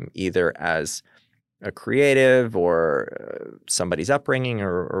resonates with them, either as a creative or somebody's upbringing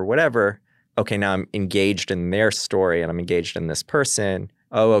or whatever. Okay, now I'm engaged in their story and I'm engaged in this person.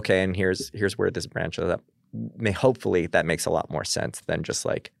 Oh, okay, and here's where this brand shows up. Hopefully that makes a lot more sense than just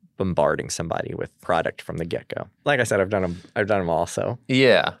like bombarding somebody with product from the get-go. Like I said, I've done them all. So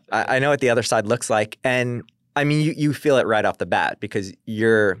yeah, I know what the other side looks like, and I mean you feel it right off the bat because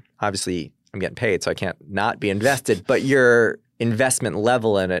you're obviously, I'm getting paid, so I can't not be invested, but your investment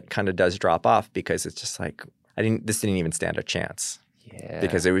level in it kind of does drop off because it's just like this didn't even stand a chance. Yeah.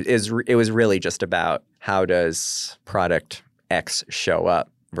 Because it was really just about how does product X show up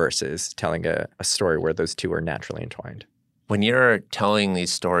versus telling a story where those two are naturally entwined. When you're telling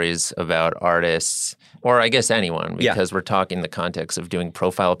these stories about artists, or I guess anyone, because we're talking in the context of doing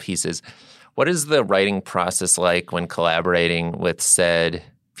profile pieces, what is the writing process like when collaborating with said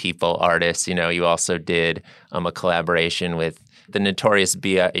people, artists? You also did a collaboration with the notorious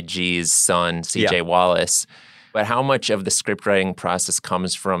B.I.G.'s son, C.J. Wallace. But how much of the script writing process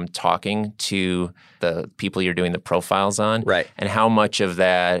comes from talking to the people you're doing the profiles on? Right. And how much of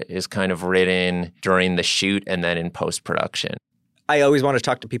that is kind of written during the shoot and then in post-production? I always want to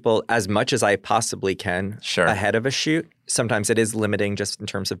talk to people as much as I possibly can ahead of a shoot. Sometimes it is limiting just in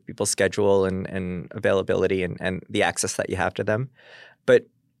terms of people's schedule and availability and the access that you have to them. But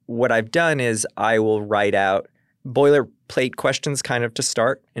what I've done is I will write out boilerplate questions kind of to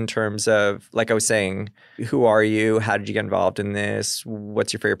start in terms of, like I was saying, who are you? How did you get involved in this?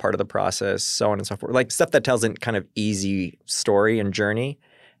 What's your favorite part of the process? So on and so forth. Like stuff that tells a kind of easy story and journey,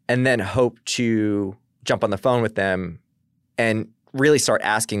 and then hope to jump on the phone with them and really start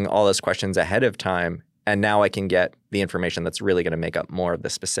asking all those questions ahead of time. And now I can get the information that's really going to make up more of the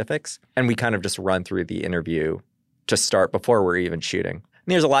specifics. And we kind of just run through the interview to start before we're even shooting.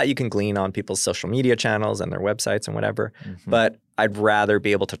 And there's a lot you can glean on people's social media channels and their websites and whatever. Mm-hmm. But I'd rather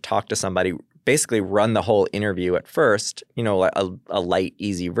be able to talk to somebody, basically run the whole interview at first, a light,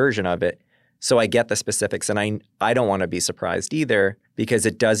 easy version of it. So I get the specifics. And I don't want to be surprised either, because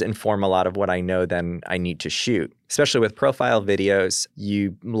it does inform a lot of what I know then I need to shoot. Especially with profile videos,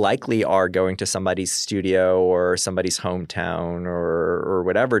 you likely are going to somebody's studio or somebody's hometown or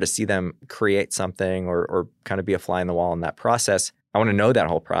whatever to see them create something or kind of be a fly in the wall in that process. I want to know that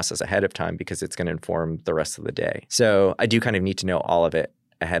whole process ahead of time because it's going to inform the rest of the day. So I do kind of need to know all of it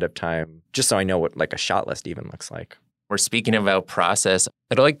ahead of time, just so I know what like a shot list even looks like. We're speaking about process.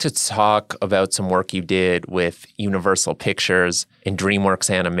 I'd like to talk about some work you did with Universal Pictures and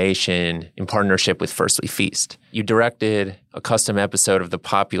DreamWorks Animation in partnership with First We Feast. You directed a custom episode of the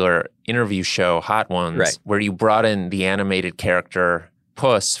popular interview show Hot Ones, where you brought in the animated character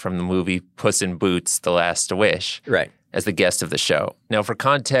Puss from the movie Puss in Boots: The Last Wish. Right. As the guest of the show. Now, for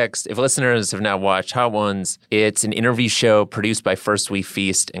context, if listeners have not watched Hot Ones, it's an interview show produced by First We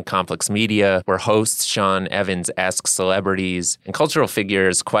Feast and Complex Media, where host Sean Evans asks celebrities and cultural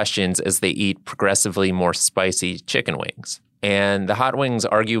figures questions as they eat progressively more spicy chicken wings. And the hot wings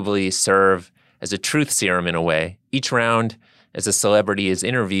arguably serve as a truth serum in a way. Each round, as a celebrity is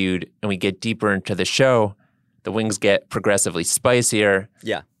interviewed and we get deeper into the show, the wings get progressively spicier.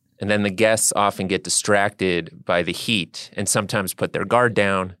 Yeah. And then the guests often get distracted by the heat and sometimes put their guard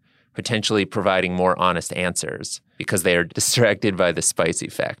down, potentially providing more honest answers because they are distracted by the spicy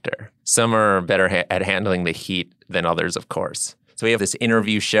factor. Some are better at handling the heat than others, of course. So we have this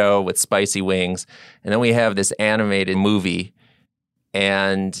interview show with spicy wings, and then we have this animated movie,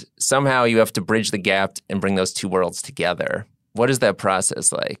 and somehow you have to bridge the gap and bring those two worlds together. What is that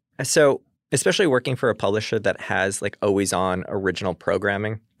process like? So especially working for a publisher that has like always on original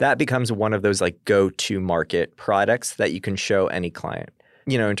programming, that becomes one of those like go-to market products that you can show any client.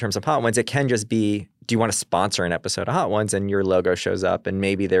 In terms of Hot Ones, it can just be, do you want to sponsor an episode of Hot Ones? And your logo shows up and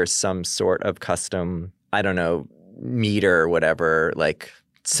maybe there's some sort of custom, meter or whatever, like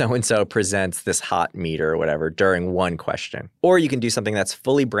so-and-so presents this hot meter or whatever during one question. Or you can do something that's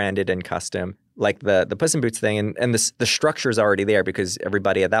fully branded and custom, like the Puss in Boots thing, and the structure is already there because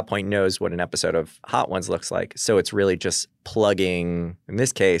everybody at that point knows what an episode of Hot Ones looks like. So it's really just plugging, in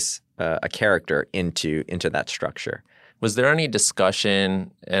this case, a character into that structure. Was there any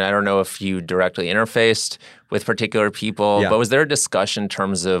discussion, and I don't know if you directly interfaced with particular people, but was there a discussion in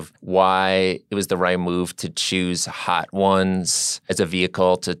terms of why it was the right move to choose Hot Ones as a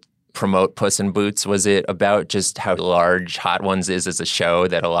vehicle to promote Puss in Boots? Was it about just how large Hot Ones is as a show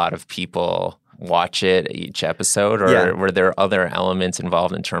that a lot of people watch it each episode, or were there other elements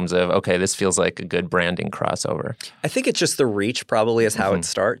involved in terms of, okay, this feels like a good branding crossover? I think it's just the reach probably is how it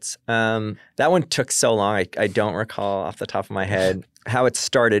starts. That one took so long. I don't recall off the top of my head how it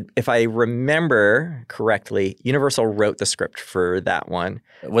started. If I remember correctly, Universal wrote the script for that one.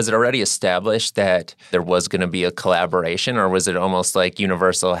 Was it already established that there was going to be a collaboration, or was it almost like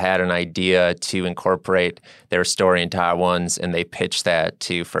Universal had an idea to incorporate their story into Hot Ones and they pitched that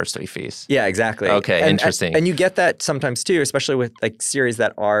to First We Feast? Yeah, exactly. Okay, interesting. And you get that sometimes too, especially with like series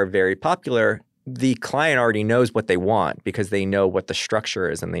that are very popular. The client already knows what they want because they know what the structure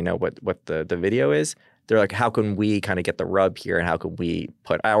is and they know what the video is. They're like, how can we kind of get the rub here and how can we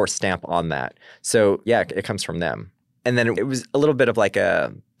put our stamp on that? So yeah, it comes from them. And then it was a little bit of like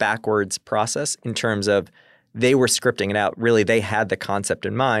a backwards process in terms of they were scripting it out. Really, they had the concept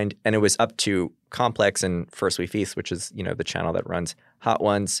in mind, and it was up to Complex and First We Feast, which is, the channel that runs Hot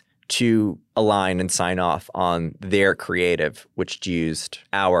Ones, to align and sign off on their creative, which used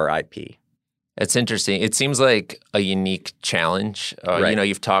our IP. It's interesting. It seems like a unique challenge. Right.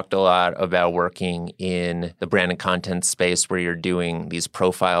 You've talked a lot about working in the brand and content space where you're doing these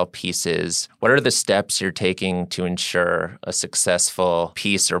profile pieces. What are the steps you're taking to ensure a successful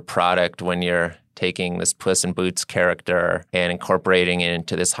piece or product when you're taking this Puss in Boots character and incorporating it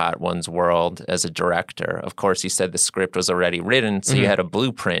into this Hot Ones world as a director? Of course, you said the script was already written, so you had a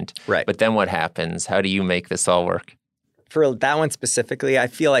blueprint. Right. But then what happens? How do you make this all work? For that one specifically, I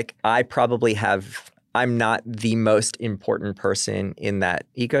feel like I'm not the most important person in that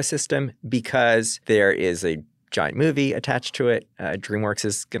ecosystem because there is a giant movie attached to it. DreamWorks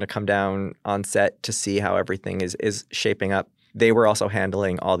is going to come down on set to see how everything is shaping up. They were also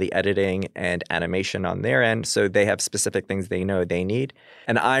handling all the editing and animation on their end, so they have specific things they know they need.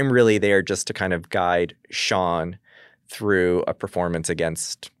 And I'm really there just to kind of guide Sean through a performance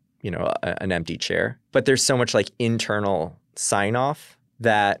against an empty chair. But there's so much like internal sign off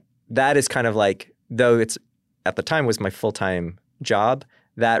that is kind of like, though it's at the time was my full-time job,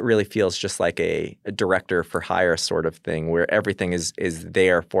 that really feels just like a director for hire sort of thing where everything is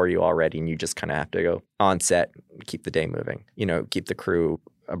there for you already and you just kind of have to go on set, keep the day moving, keep the crew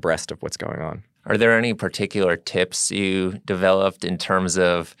abreast of what's going on. Are there any particular tips you developed in terms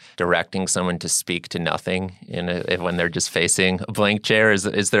of directing someone to speak to nothing when they're just facing a blank chair?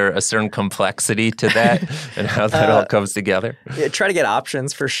 Is there a certain complexity to that and how that all comes together? Yeah, try to get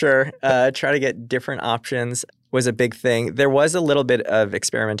options for sure. Try to get different options was a big thing. There was a little bit of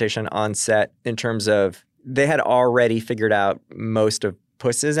experimentation on set in terms of they had already figured out most of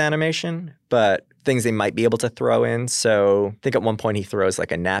Puss's animation, but things they might be able to throw in. So I think at one point he throws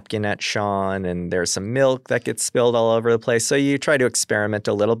like a napkin at Sean and there's some milk that gets spilled all over the place. So you try to experiment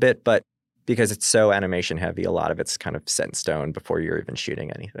a little bit, but because it's so animation heavy, a lot of it's kind of set in stone before you're even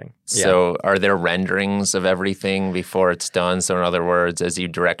shooting anything. So are there renderings of everything before it's done? So in other words, as you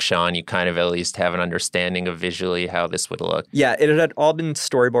direct Sean, you kind of at least have an understanding of visually how this would look. Yeah, it had all been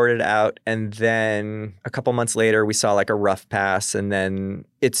storyboarded out. And then a couple months later, we saw like a rough pass. And then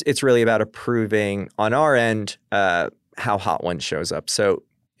it's really about approving on our end how Hot Ones shows up. So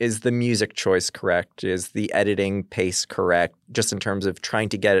is the music choice correct? Is the editing pace correct? Just in terms of trying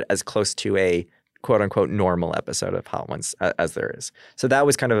to get it as close to a quote-unquote normal episode of Hot Ones as there is. So that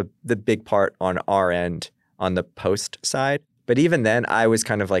was kind of the big part on our end on the post side. But even then, I was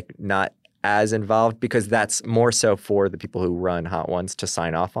kind of like not as involved because that's more so for the people who run Hot Ones to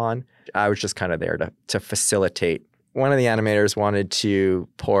sign off on. I was just kind of there to facilitate. One of the animators wanted to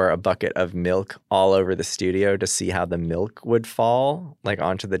pour a bucket of milk all over the studio to see how the milk would fall, like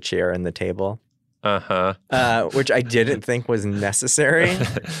onto the chair and the table. Which I didn't think was necessary.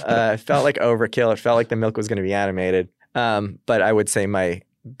 It felt like overkill. It felt like the milk was going to be animated. But I would say my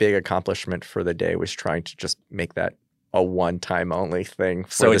big accomplishment for the day was trying to just make that a one-time only thing.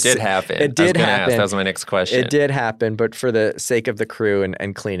 So it did happen. It did happen. That was my next question. It did happen, but for the sake of the crew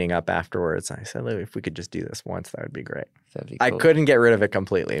and cleaning up afterwards, I said, look, if we could just do this once, that would be great. That'd be cool. I couldn't get rid of it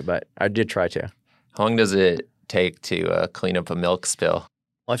completely, but I did try to. How long does it take to clean up a milk spill?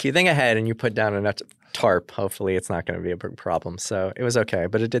 Well, if you think ahead and you put down a tarp, hopefully it's not going to be a big problem. So it was okay,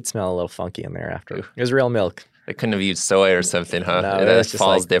 but it did smell a little funky in there after. It was real milk. They couldn't have used soy or something, huh? No, it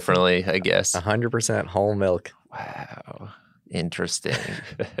falls like differently, I guess. 100% whole milk. Wow. Interesting.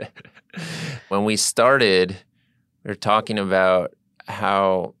 When we started, we were talking about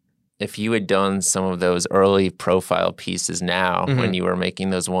how if you had done some of those early profile pieces now, when you were making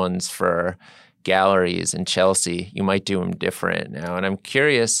those ones for galleries in Chelsea, you might do them different now. And I'm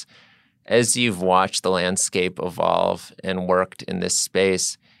curious, as you've watched the landscape evolve and worked in this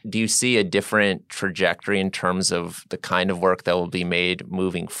space, do you see a different trajectory in terms of the kind of work that will be made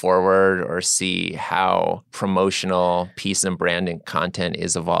moving forward, or see how promotional piece and branding content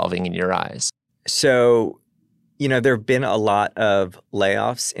is evolving in your eyes? So, there have been a lot of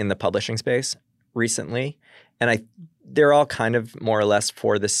layoffs in the publishing space recently, and they're all kind of more or less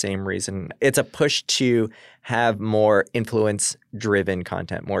for the same reason. It's a push to have more influence-driven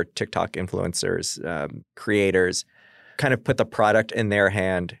content, more TikTok influencers, creators, kind of put the product in their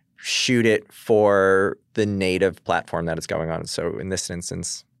hand, shoot it for the native platform that it's going on. So in this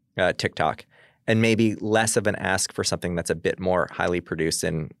instance, TikTok, and maybe less of an ask for something that's a bit more highly produced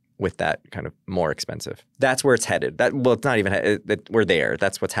and with that kind of more expensive. That's where it's headed. It's not even we're there.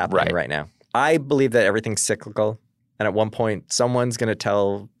 That's what's happening right now. I believe that everything's cyclical. And at one point, someone's going to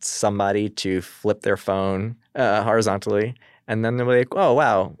tell somebody to flip their phone horizontally. And then they'll be like, oh,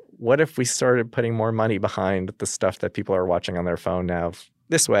 wow, what if we started putting more money behind the stuff that people are watching on their phone now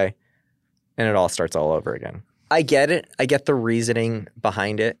this way? And it all starts all over again. I get it. I get the reasoning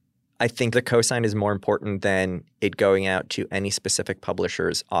behind it. I think the cosign is more important than it going out to any specific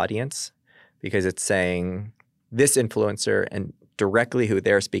publisher's audience. because it's saying this influencer and directly who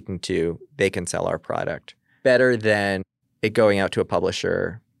they're speaking to, they can sell our product better than it going out to a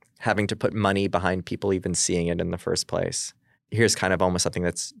publisher, having to put money behind people even seeing it in the first place. Here's kind of almost something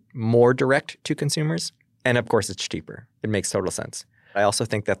that's more direct to consumers. And of course, it's cheaper. It makes total sense. I also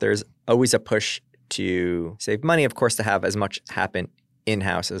think that there's always a push to save money, of course, to have as much happen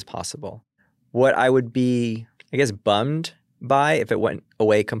in-house as possible. What I would be, I guess, bummed by if it went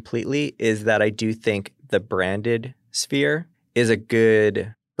away completely is that I do think the branded sphere is a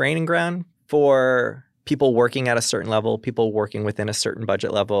good training ground for people working at a certain level, people working within a certain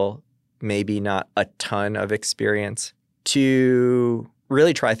budget level, maybe not a ton of experience, to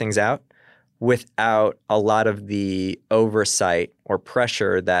really try things out without a lot of the oversight or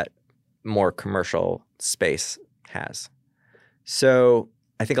pressure that more commercial space has. So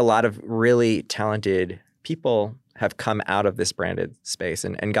I think a lot of really talented people have come out of this branded space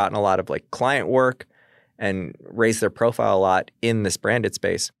and gotten a lot of like client work and raised their profile a lot in this branded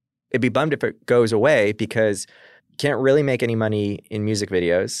space. It'd be bummed if it goes away because you can't really make any money in music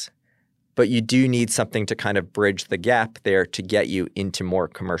videos, but you do need something to kind of bridge the gap there to get you into more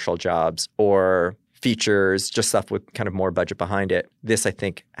commercial jobs or features, just stuff with kind of more budget behind it. This, I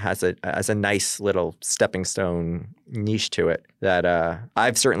think, has a nice little stepping stone niche to it that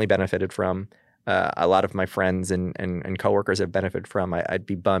I've certainly benefited from. A lot of my friends and coworkers have benefited from. I'd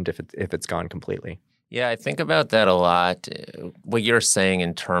be bummed if it's gone completely. Yeah, I think about that a lot. What you're saying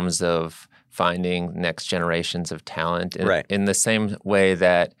in terms of finding next generations of talent, Right. In the same way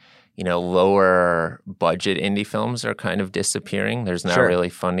that lower budget indie films are kind of disappearing. There's not really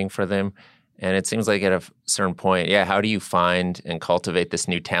funding for them. And it seems like at a certain point, how do you find and cultivate this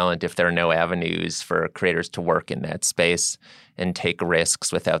new talent if there are no avenues for creators to work in that space and take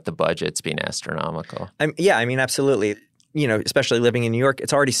risks without the budgets being astronomical? Absolutely. Especially living in New York,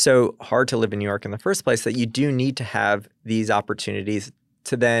 it's already so hard to live in New York in the first place that you do need to have these opportunities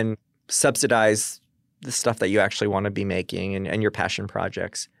to then subsidize the stuff that you actually want to be making and your passion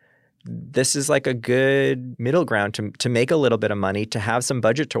projects. This is like a good middle ground to make a little bit of money, to have some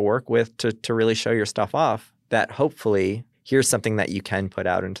budget to work with, to really show your stuff off, that hopefully here's something that you can put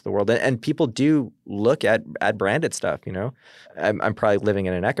out into the world. And people do look at branded stuff, I'm probably living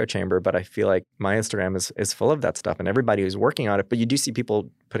in an echo chamber, but I feel like my Instagram is full of that stuff and everybody who's working on it. But you do see people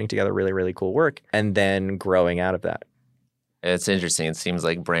putting together really, really cool work and then growing out of that. It's interesting. It seems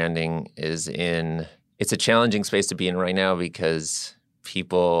like branding it's a challenging space to be in right now because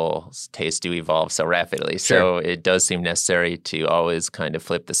people's tastes do evolve so rapidly. So it does seem necessary to always kind of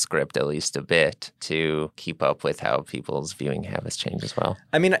flip the script at least a bit to keep up with how people's viewing habits change as well.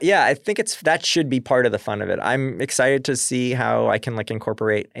 I think that should be part of the fun of it. I'm excited to see how I can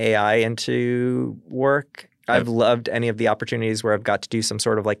incorporate AI into work. I've loved any of the opportunities where I've got to do some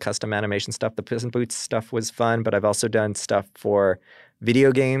sort of custom animation stuff. The Puss in Boots stuff was fun, but I've also done stuff for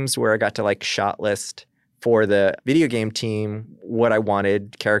video games where I got to shot list for the video game team what I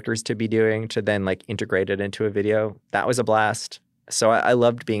wanted characters to be doing to then integrate it into a video. That was a blast. So I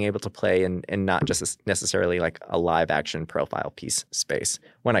loved being able to play in not just necessarily a live action profile piece space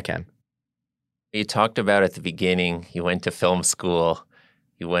when I can. You talked about at the beginning, you went to film school,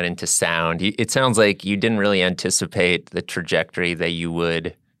 you went into sound. It sounds like you didn't really anticipate the trajectory that you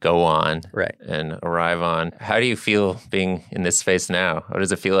would go on and arrive on. How do you feel being in this space now? What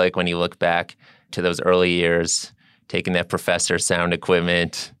does it feel like when you look back to those early years, taking that professor sound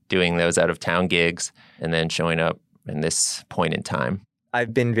equipment, doing those out-of-town gigs, and then showing up in this point in time?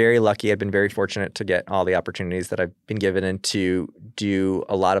 I've been very lucky. I've been very fortunate to get all the opportunities that I've been given and to do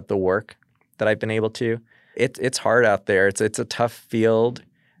a lot of the work that I've been able to. It's hard out there. It's a tough field.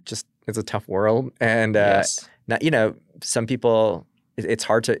 It's a tough world. And some people, it's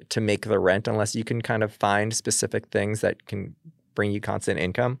hard to make the rent unless you can kind of find specific things that can bring you constant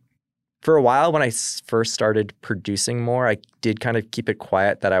income. For a while, when I first started producing more, I did kind of keep it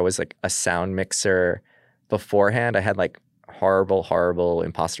quiet that I was a sound mixer beforehand. I had horrible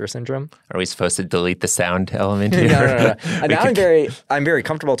imposter syndrome. Are we supposed to delete the sound element here? No. And now I'm very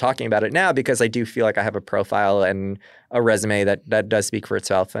comfortable talking about it now because I do feel like I have a profile and a resume that does speak for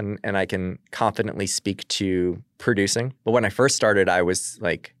itself and I can confidently speak to producing. But when I first started, I was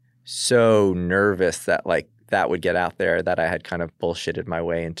so nervous that that would get out there that I had kind of bullshitted my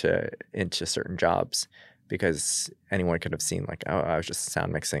way into certain jobs because anyone could have seen I was just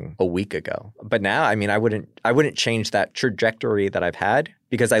sound mixing a week ago. But now, I wouldn't change that trajectory that I've had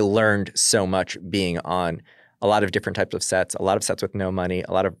because I learned so much being on a lot of different types of sets, a lot of sets with no money,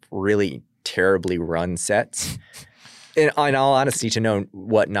 a lot of really terribly run sets. In all honesty, to know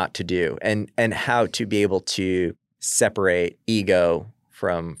what not to do and how to be able to separate ego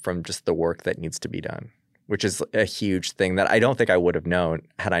from just the work that needs to be done, which is a huge thing that I don't think I would have known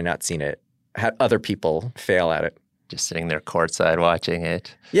had I not seen it, had other people fail at it. Just sitting there courtside watching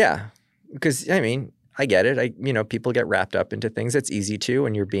it. Yeah, because, I mean, I get it. People get wrapped up into things. It's easy to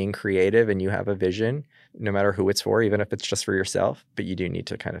when you're being creative and you have a vision, no matter who it's for, even if it's just for yourself. But you do need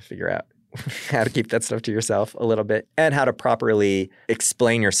to kind of figure out how to keep that stuff to yourself a little bit and how to properly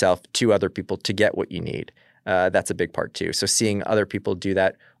explain yourself to other people to get what you need. That's a big part too. So seeing other people do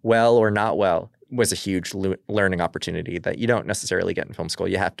that well or not well was a huge learning opportunity that you don't necessarily get in film school.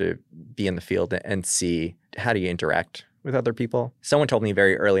 You have to be in the field and see how do you interact with other people. Someone told me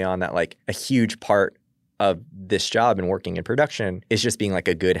very early on that like a huge part of this job and working in production is just being like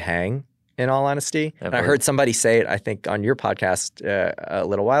a good hang, in all honesty. And I heard somebody say it, I think, on your podcast a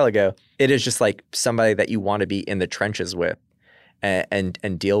little while ago. It is just like somebody that you want to be in the trenches with and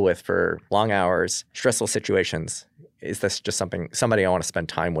deal with for long hours, stressful situations. Is this just somebody I want to spend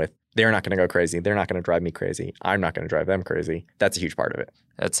time with? They're not going to go crazy. They're not going to drive me crazy. I'm not going to drive them crazy. That's a huge part of it.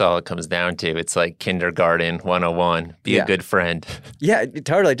 That's all it comes down to. It's like kindergarten 101. Be a good friend. Yeah,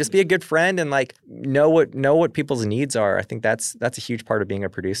 totally. Just be a good friend and like know what people's needs are. I think that's a huge part of being a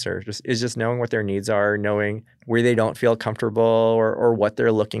producer. Just knowing what their needs are, knowing where they don't feel comfortable or what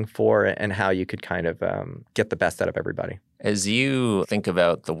they're looking for and how you could kind of get the best out of everybody. As you think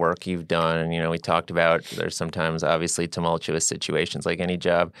about the work you've done, and we talked about there's sometimes obviously tumultuous situations like any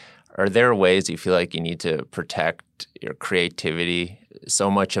job. Are there ways you feel like you need to protect your creativity?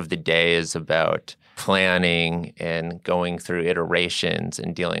 So much of the day is about planning and going through iterations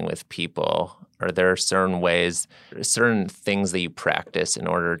and dealing with people. Are there certain ways, certain things that you practice in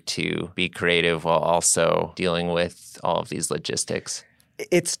order to be creative while also dealing with all of these logistics?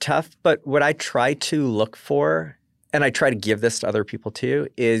 It's tough, but what I try to look for, and I try to give this to other people too,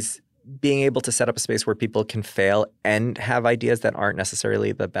 is being able to set up a space where people can fail and have ideas that aren't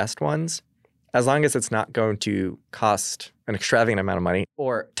necessarily the best ones, as long as it's not going to cost an extravagant amount of money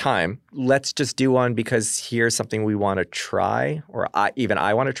or time. Let's just do one because here's something we want to try, or I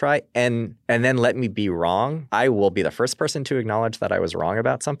want to try, and then let me be wrong. I will be the first person to acknowledge that I was wrong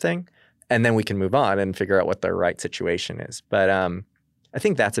about something, and then we can move on and figure out what the right situation is. But I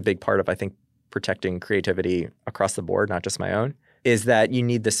think that's a big part of, protecting creativity across the board, not just my own, is that you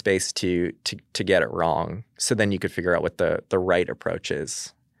need the space to get it wrong. So then you could figure out what the right approach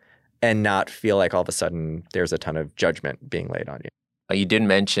is and not feel like all of a sudden there's a ton of judgment being laid on you. You did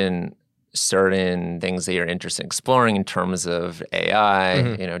mention certain things that you're interested in exploring in terms of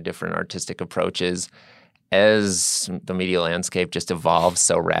AI, different artistic approaches. As the media landscape just evolves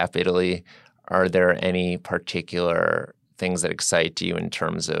so rapidly, are there any particular things that excite you in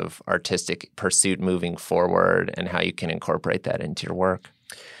terms of artistic pursuit moving forward and how you can incorporate that into your work?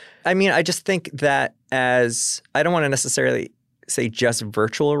 I mean, I just think that I don't want to necessarily say just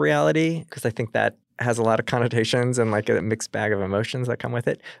virtual reality, because I think that has a lot of connotations and like a mixed bag of emotions that come with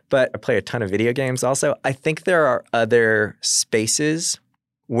it. But I play a ton of video games also. I think there are other spaces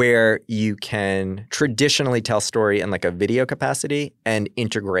where you can traditionally tell story in like a video capacity and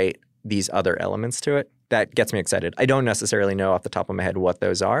integrate these other elements to it. That gets me excited. I don't necessarily know off the top of my head what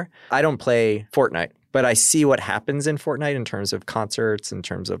those are. I don't play Fortnite, but I see what happens in Fortnite in terms of concerts, in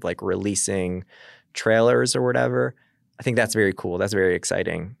terms of like releasing trailers or whatever. I think that's very cool. That's very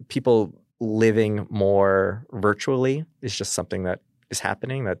exciting. People living more virtually is just something that is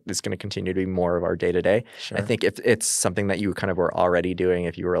happening that is going to continue to be more of our day-to-day. Sure. I think if it's something that you kind of were already doing,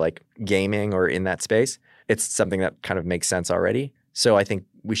 if you were like gaming or in that space, it's something that kind of makes sense already. So I think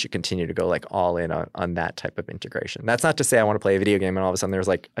we should continue to go like all in on that type of integration. That's not to say I want to play a video game and all of a sudden there's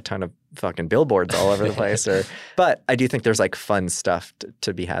like a ton of fucking billboards all over the place. But I do think there's like fun stuff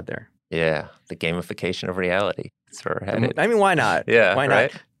to be had there. Yeah, the gamification of reality. That's where we're headed. I mean, why not? Yeah, why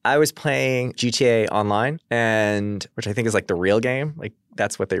right? not? I was playing GTA Online, and which I think is like the real game. Like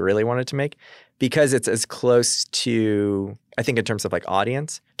that's what they really wanted to make, because it's as close to, I think in terms of like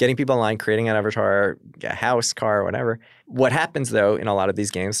audience, getting people online, creating an avatar, a house, car, whatever. What happens though in a lot of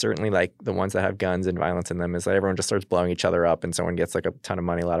these games, certainly like the ones that have guns and violence in them, is that everyone just starts blowing each other up and someone gets like a ton of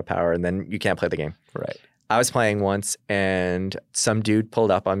money, a lot of power, and then you can't play the game. Right. I was playing once and some dude pulled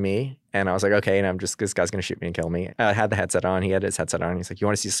up on me and I was like, okay, and this guy's going to shoot me and kill me. I had the headset on. He had his headset on. He's like, you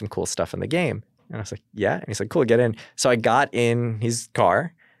want to see some cool stuff in the game? And I was like, yeah. And he's like, cool, get in. So I got in his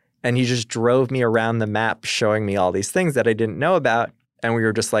car and he just drove me around the map showing me all these things that I didn't know about. And we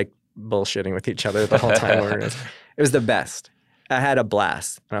were just like bullshitting with each other the whole time. It was the best. I had a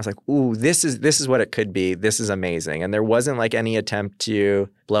blast. And I was like, ooh, this is what it could be. This is amazing. And there wasn't like any attempt to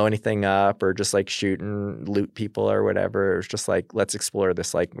blow anything up or just like shoot and loot people or whatever. It was just like, let's explore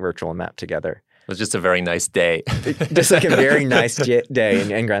this like virtual map together. was just a very nice day. Just like a very nice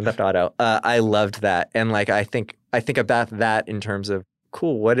day in Grand Theft Auto. I loved that. And like I think about that in terms of,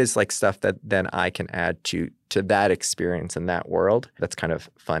 cool, what is like stuff that then I can add to that experience in that world? That's kind of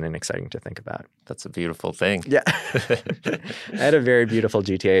fun and exciting to think about. That's a beautiful thing. Yeah. I had a very beautiful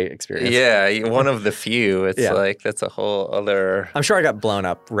GTA experience. Yeah, one of the few. It's like, that's a whole other... I'm sure I got blown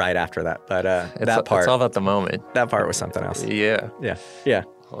up right after that, but that part... It's all about the moment. That part was something else. Yeah. Yeah.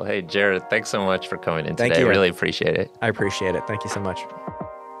 Well, hey, Jarrett, thanks so much for coming in today. Thank you. I really appreciate it. I appreciate it. Thank you so much.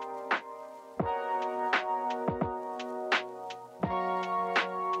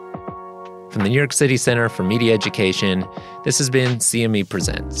 From the New York City Center for Media Education, this has been CME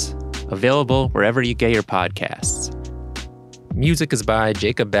Presents, available wherever you get your podcasts. Music is by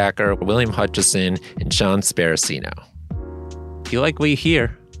Jacob Backer, William Hutchison, and Sean Sparacino. If you like what you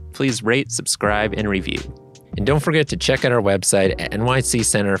hear, please rate, subscribe, and review. And don't forget to check out our website at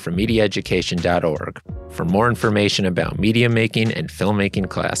nyccenterformediaeducation.org for more information about media making and filmmaking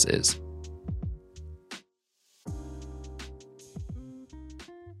classes.